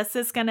 And this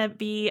is going to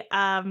be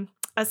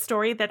a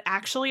story that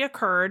actually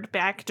occurred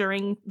back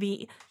during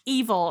the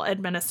evil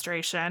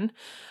administration.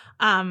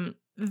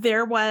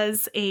 There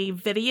was a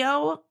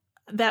video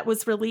that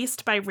was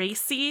released by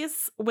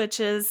RACES, which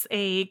is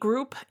a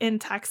group in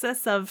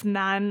Texas of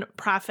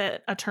nonprofit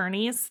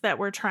attorneys that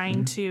were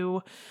trying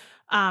to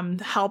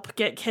help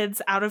get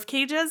kids out of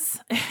cages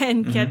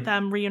and get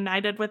them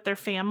reunited with their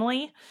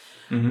family.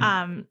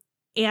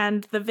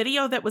 And the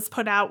video that was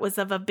put out was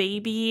of a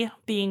baby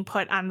being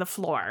put on the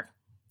floor,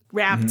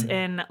 wrapped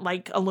in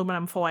like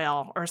aluminum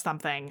foil or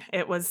something.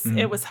 It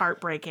was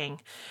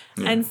heartbreaking.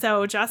 Yeah. And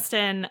so,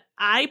 Justin,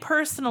 I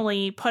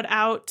personally put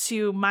out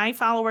to my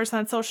followers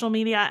on social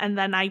media, and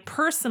then I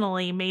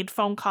personally made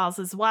phone calls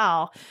as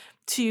well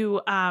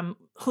to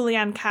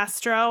Julian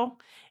Castro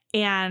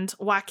and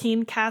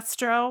Joaquin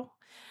Castro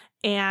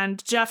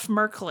and Jeff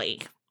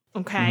Merkley,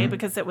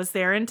 because it was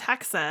there in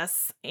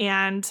Texas.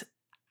 And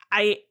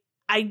I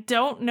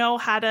don't know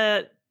how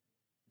to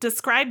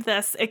describe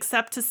this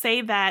except to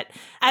say that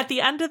at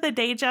the end of the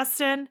day,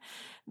 Justin,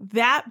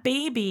 that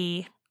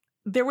baby,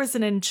 there was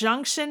an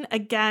injunction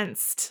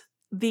against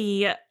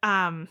the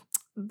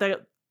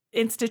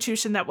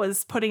institution that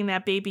was putting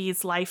that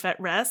baby's life at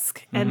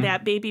risk, and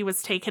that baby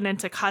was taken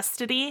into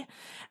custody.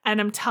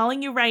 And I'm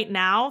telling you right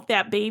now,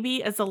 that baby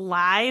is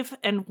alive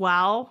and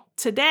well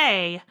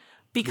today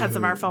because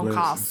of our phone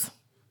calls.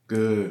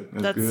 Good.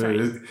 That's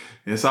good. Right.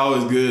 It's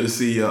always good to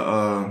see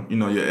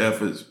your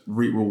efforts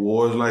reap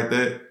rewards like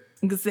that.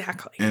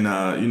 Exactly. And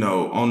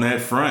on that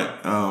front,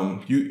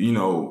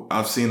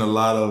 I've seen a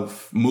lot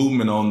of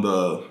movement on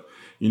the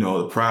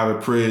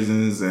private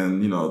prisons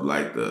and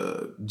like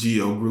the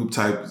GEO group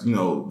type,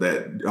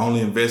 that only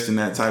invest in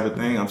that type of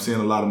thing. I'm seeing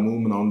a lot of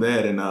movement on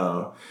that, and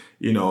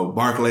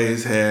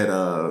Barclays had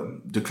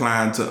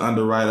declined to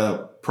underwrite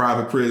a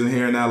private prison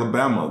here in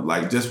Alabama,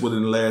 like just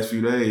within the last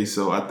few days.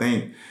 So I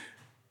think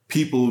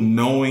people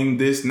knowing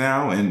this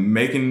now and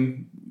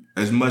making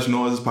as much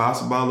noise as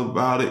possible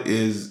about it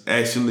is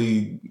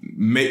actually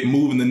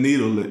moving the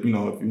needle, if you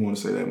want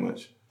to say that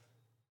much.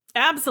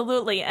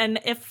 Absolutely.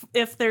 And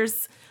if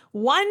there's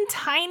one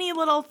tiny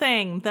little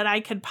thing that I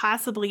could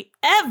possibly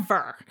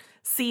ever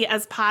see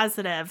as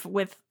positive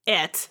with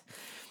it,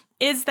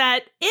 is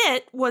that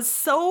it was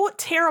so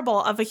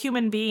terrible of a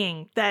human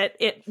being that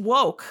it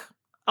woke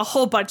a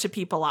whole bunch of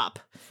people up.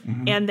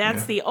 And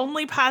that's the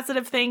only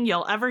positive thing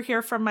you'll ever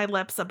hear from my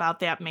lips about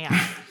that man.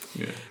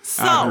 Yeah.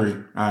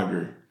 So, I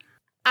agree.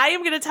 I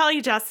am going to tell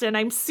you, Justin,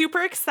 I'm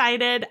super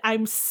excited.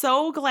 I'm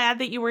so glad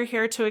that you were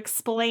here to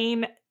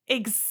explain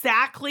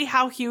exactly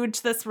how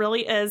huge this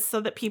really is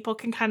so that people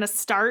can kind of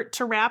start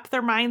to wrap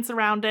their minds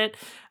around it.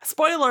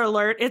 Spoiler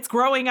alert, it's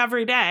growing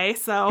every day.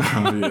 So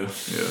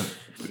yeah.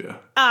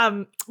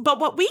 But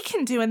what we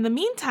can do in the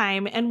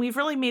meantime, and we've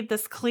really made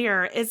this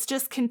clear, is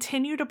just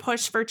continue to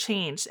push for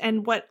change.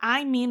 And what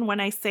I mean when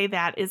I say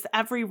that is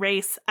every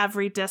race,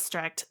 every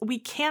district. We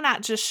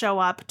cannot just show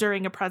up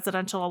during a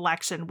presidential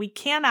election. We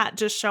cannot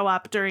just show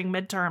up during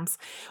midterms.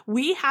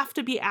 We have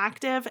to be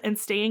active and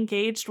stay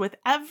engaged with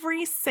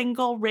every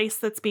single race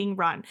that's being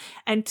run.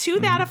 And to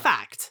that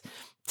effect,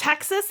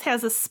 Texas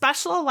has a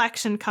special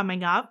election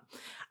coming up.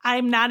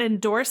 I'm not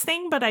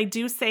endorsing, but I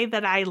do say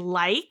that I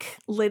like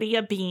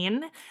Lydia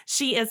Bean.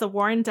 She is a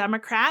Warren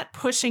Democrat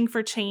pushing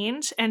for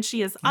change, and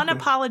she is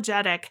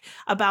unapologetic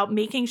about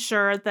making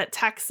sure that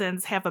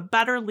Texans have a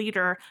better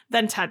leader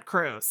than Ted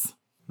Cruz.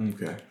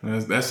 Okay,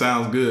 that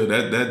sounds good.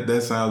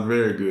 That sounds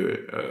very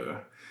good.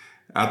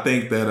 I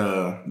think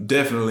that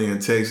definitely in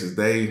Texas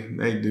they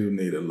do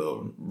need a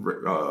little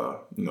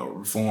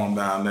reform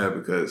down there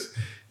because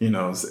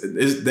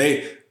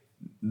they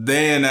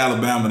in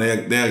Alabama,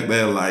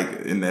 they're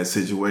like in that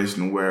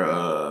situation where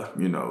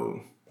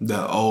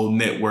the old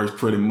networks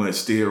pretty much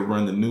still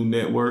run the new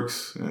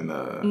networks, and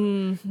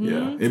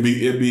it'd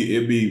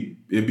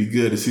be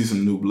good to see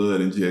some new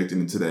blood injected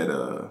into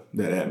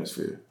that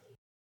atmosphere.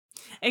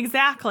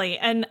 Exactly.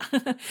 And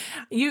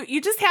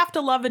you just have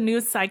to love a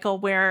news cycle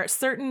where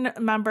certain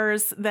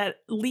members that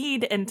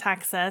lead in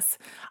Texas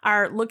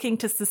are looking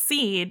to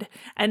secede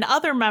and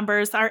other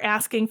members are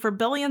asking for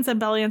billions and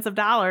billions of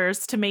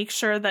dollars to make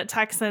sure that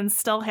Texans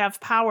still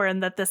have power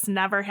and that this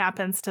never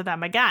happens to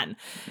them again.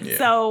 Yeah.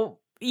 So,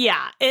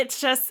 yeah, it's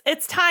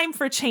time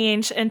for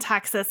change in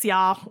Texas,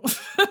 y'all.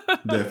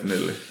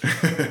 Definitely.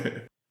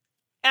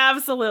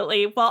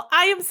 Absolutely. Well,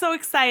 I am so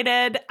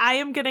excited. I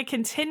am going to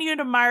continue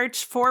to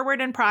march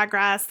forward in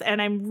progress, and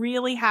I'm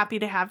really happy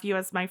to have you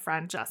as my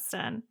friend,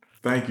 Justin.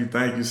 Thank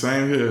you.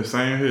 Same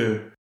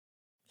here.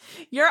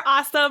 You're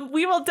awesome.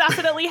 We will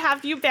definitely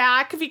have you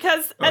back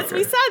because, as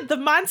we said, the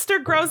monster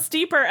grows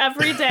deeper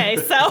every day.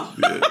 So,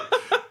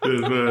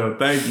 Yes, well,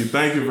 thank you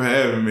for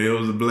having me. It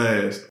was a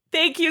blast.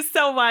 Thank you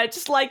so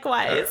much.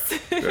 Likewise.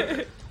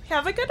 Right.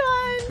 Have a good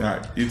one. All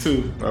right. You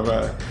too.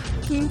 Bye-bye.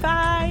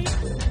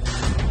 Bye.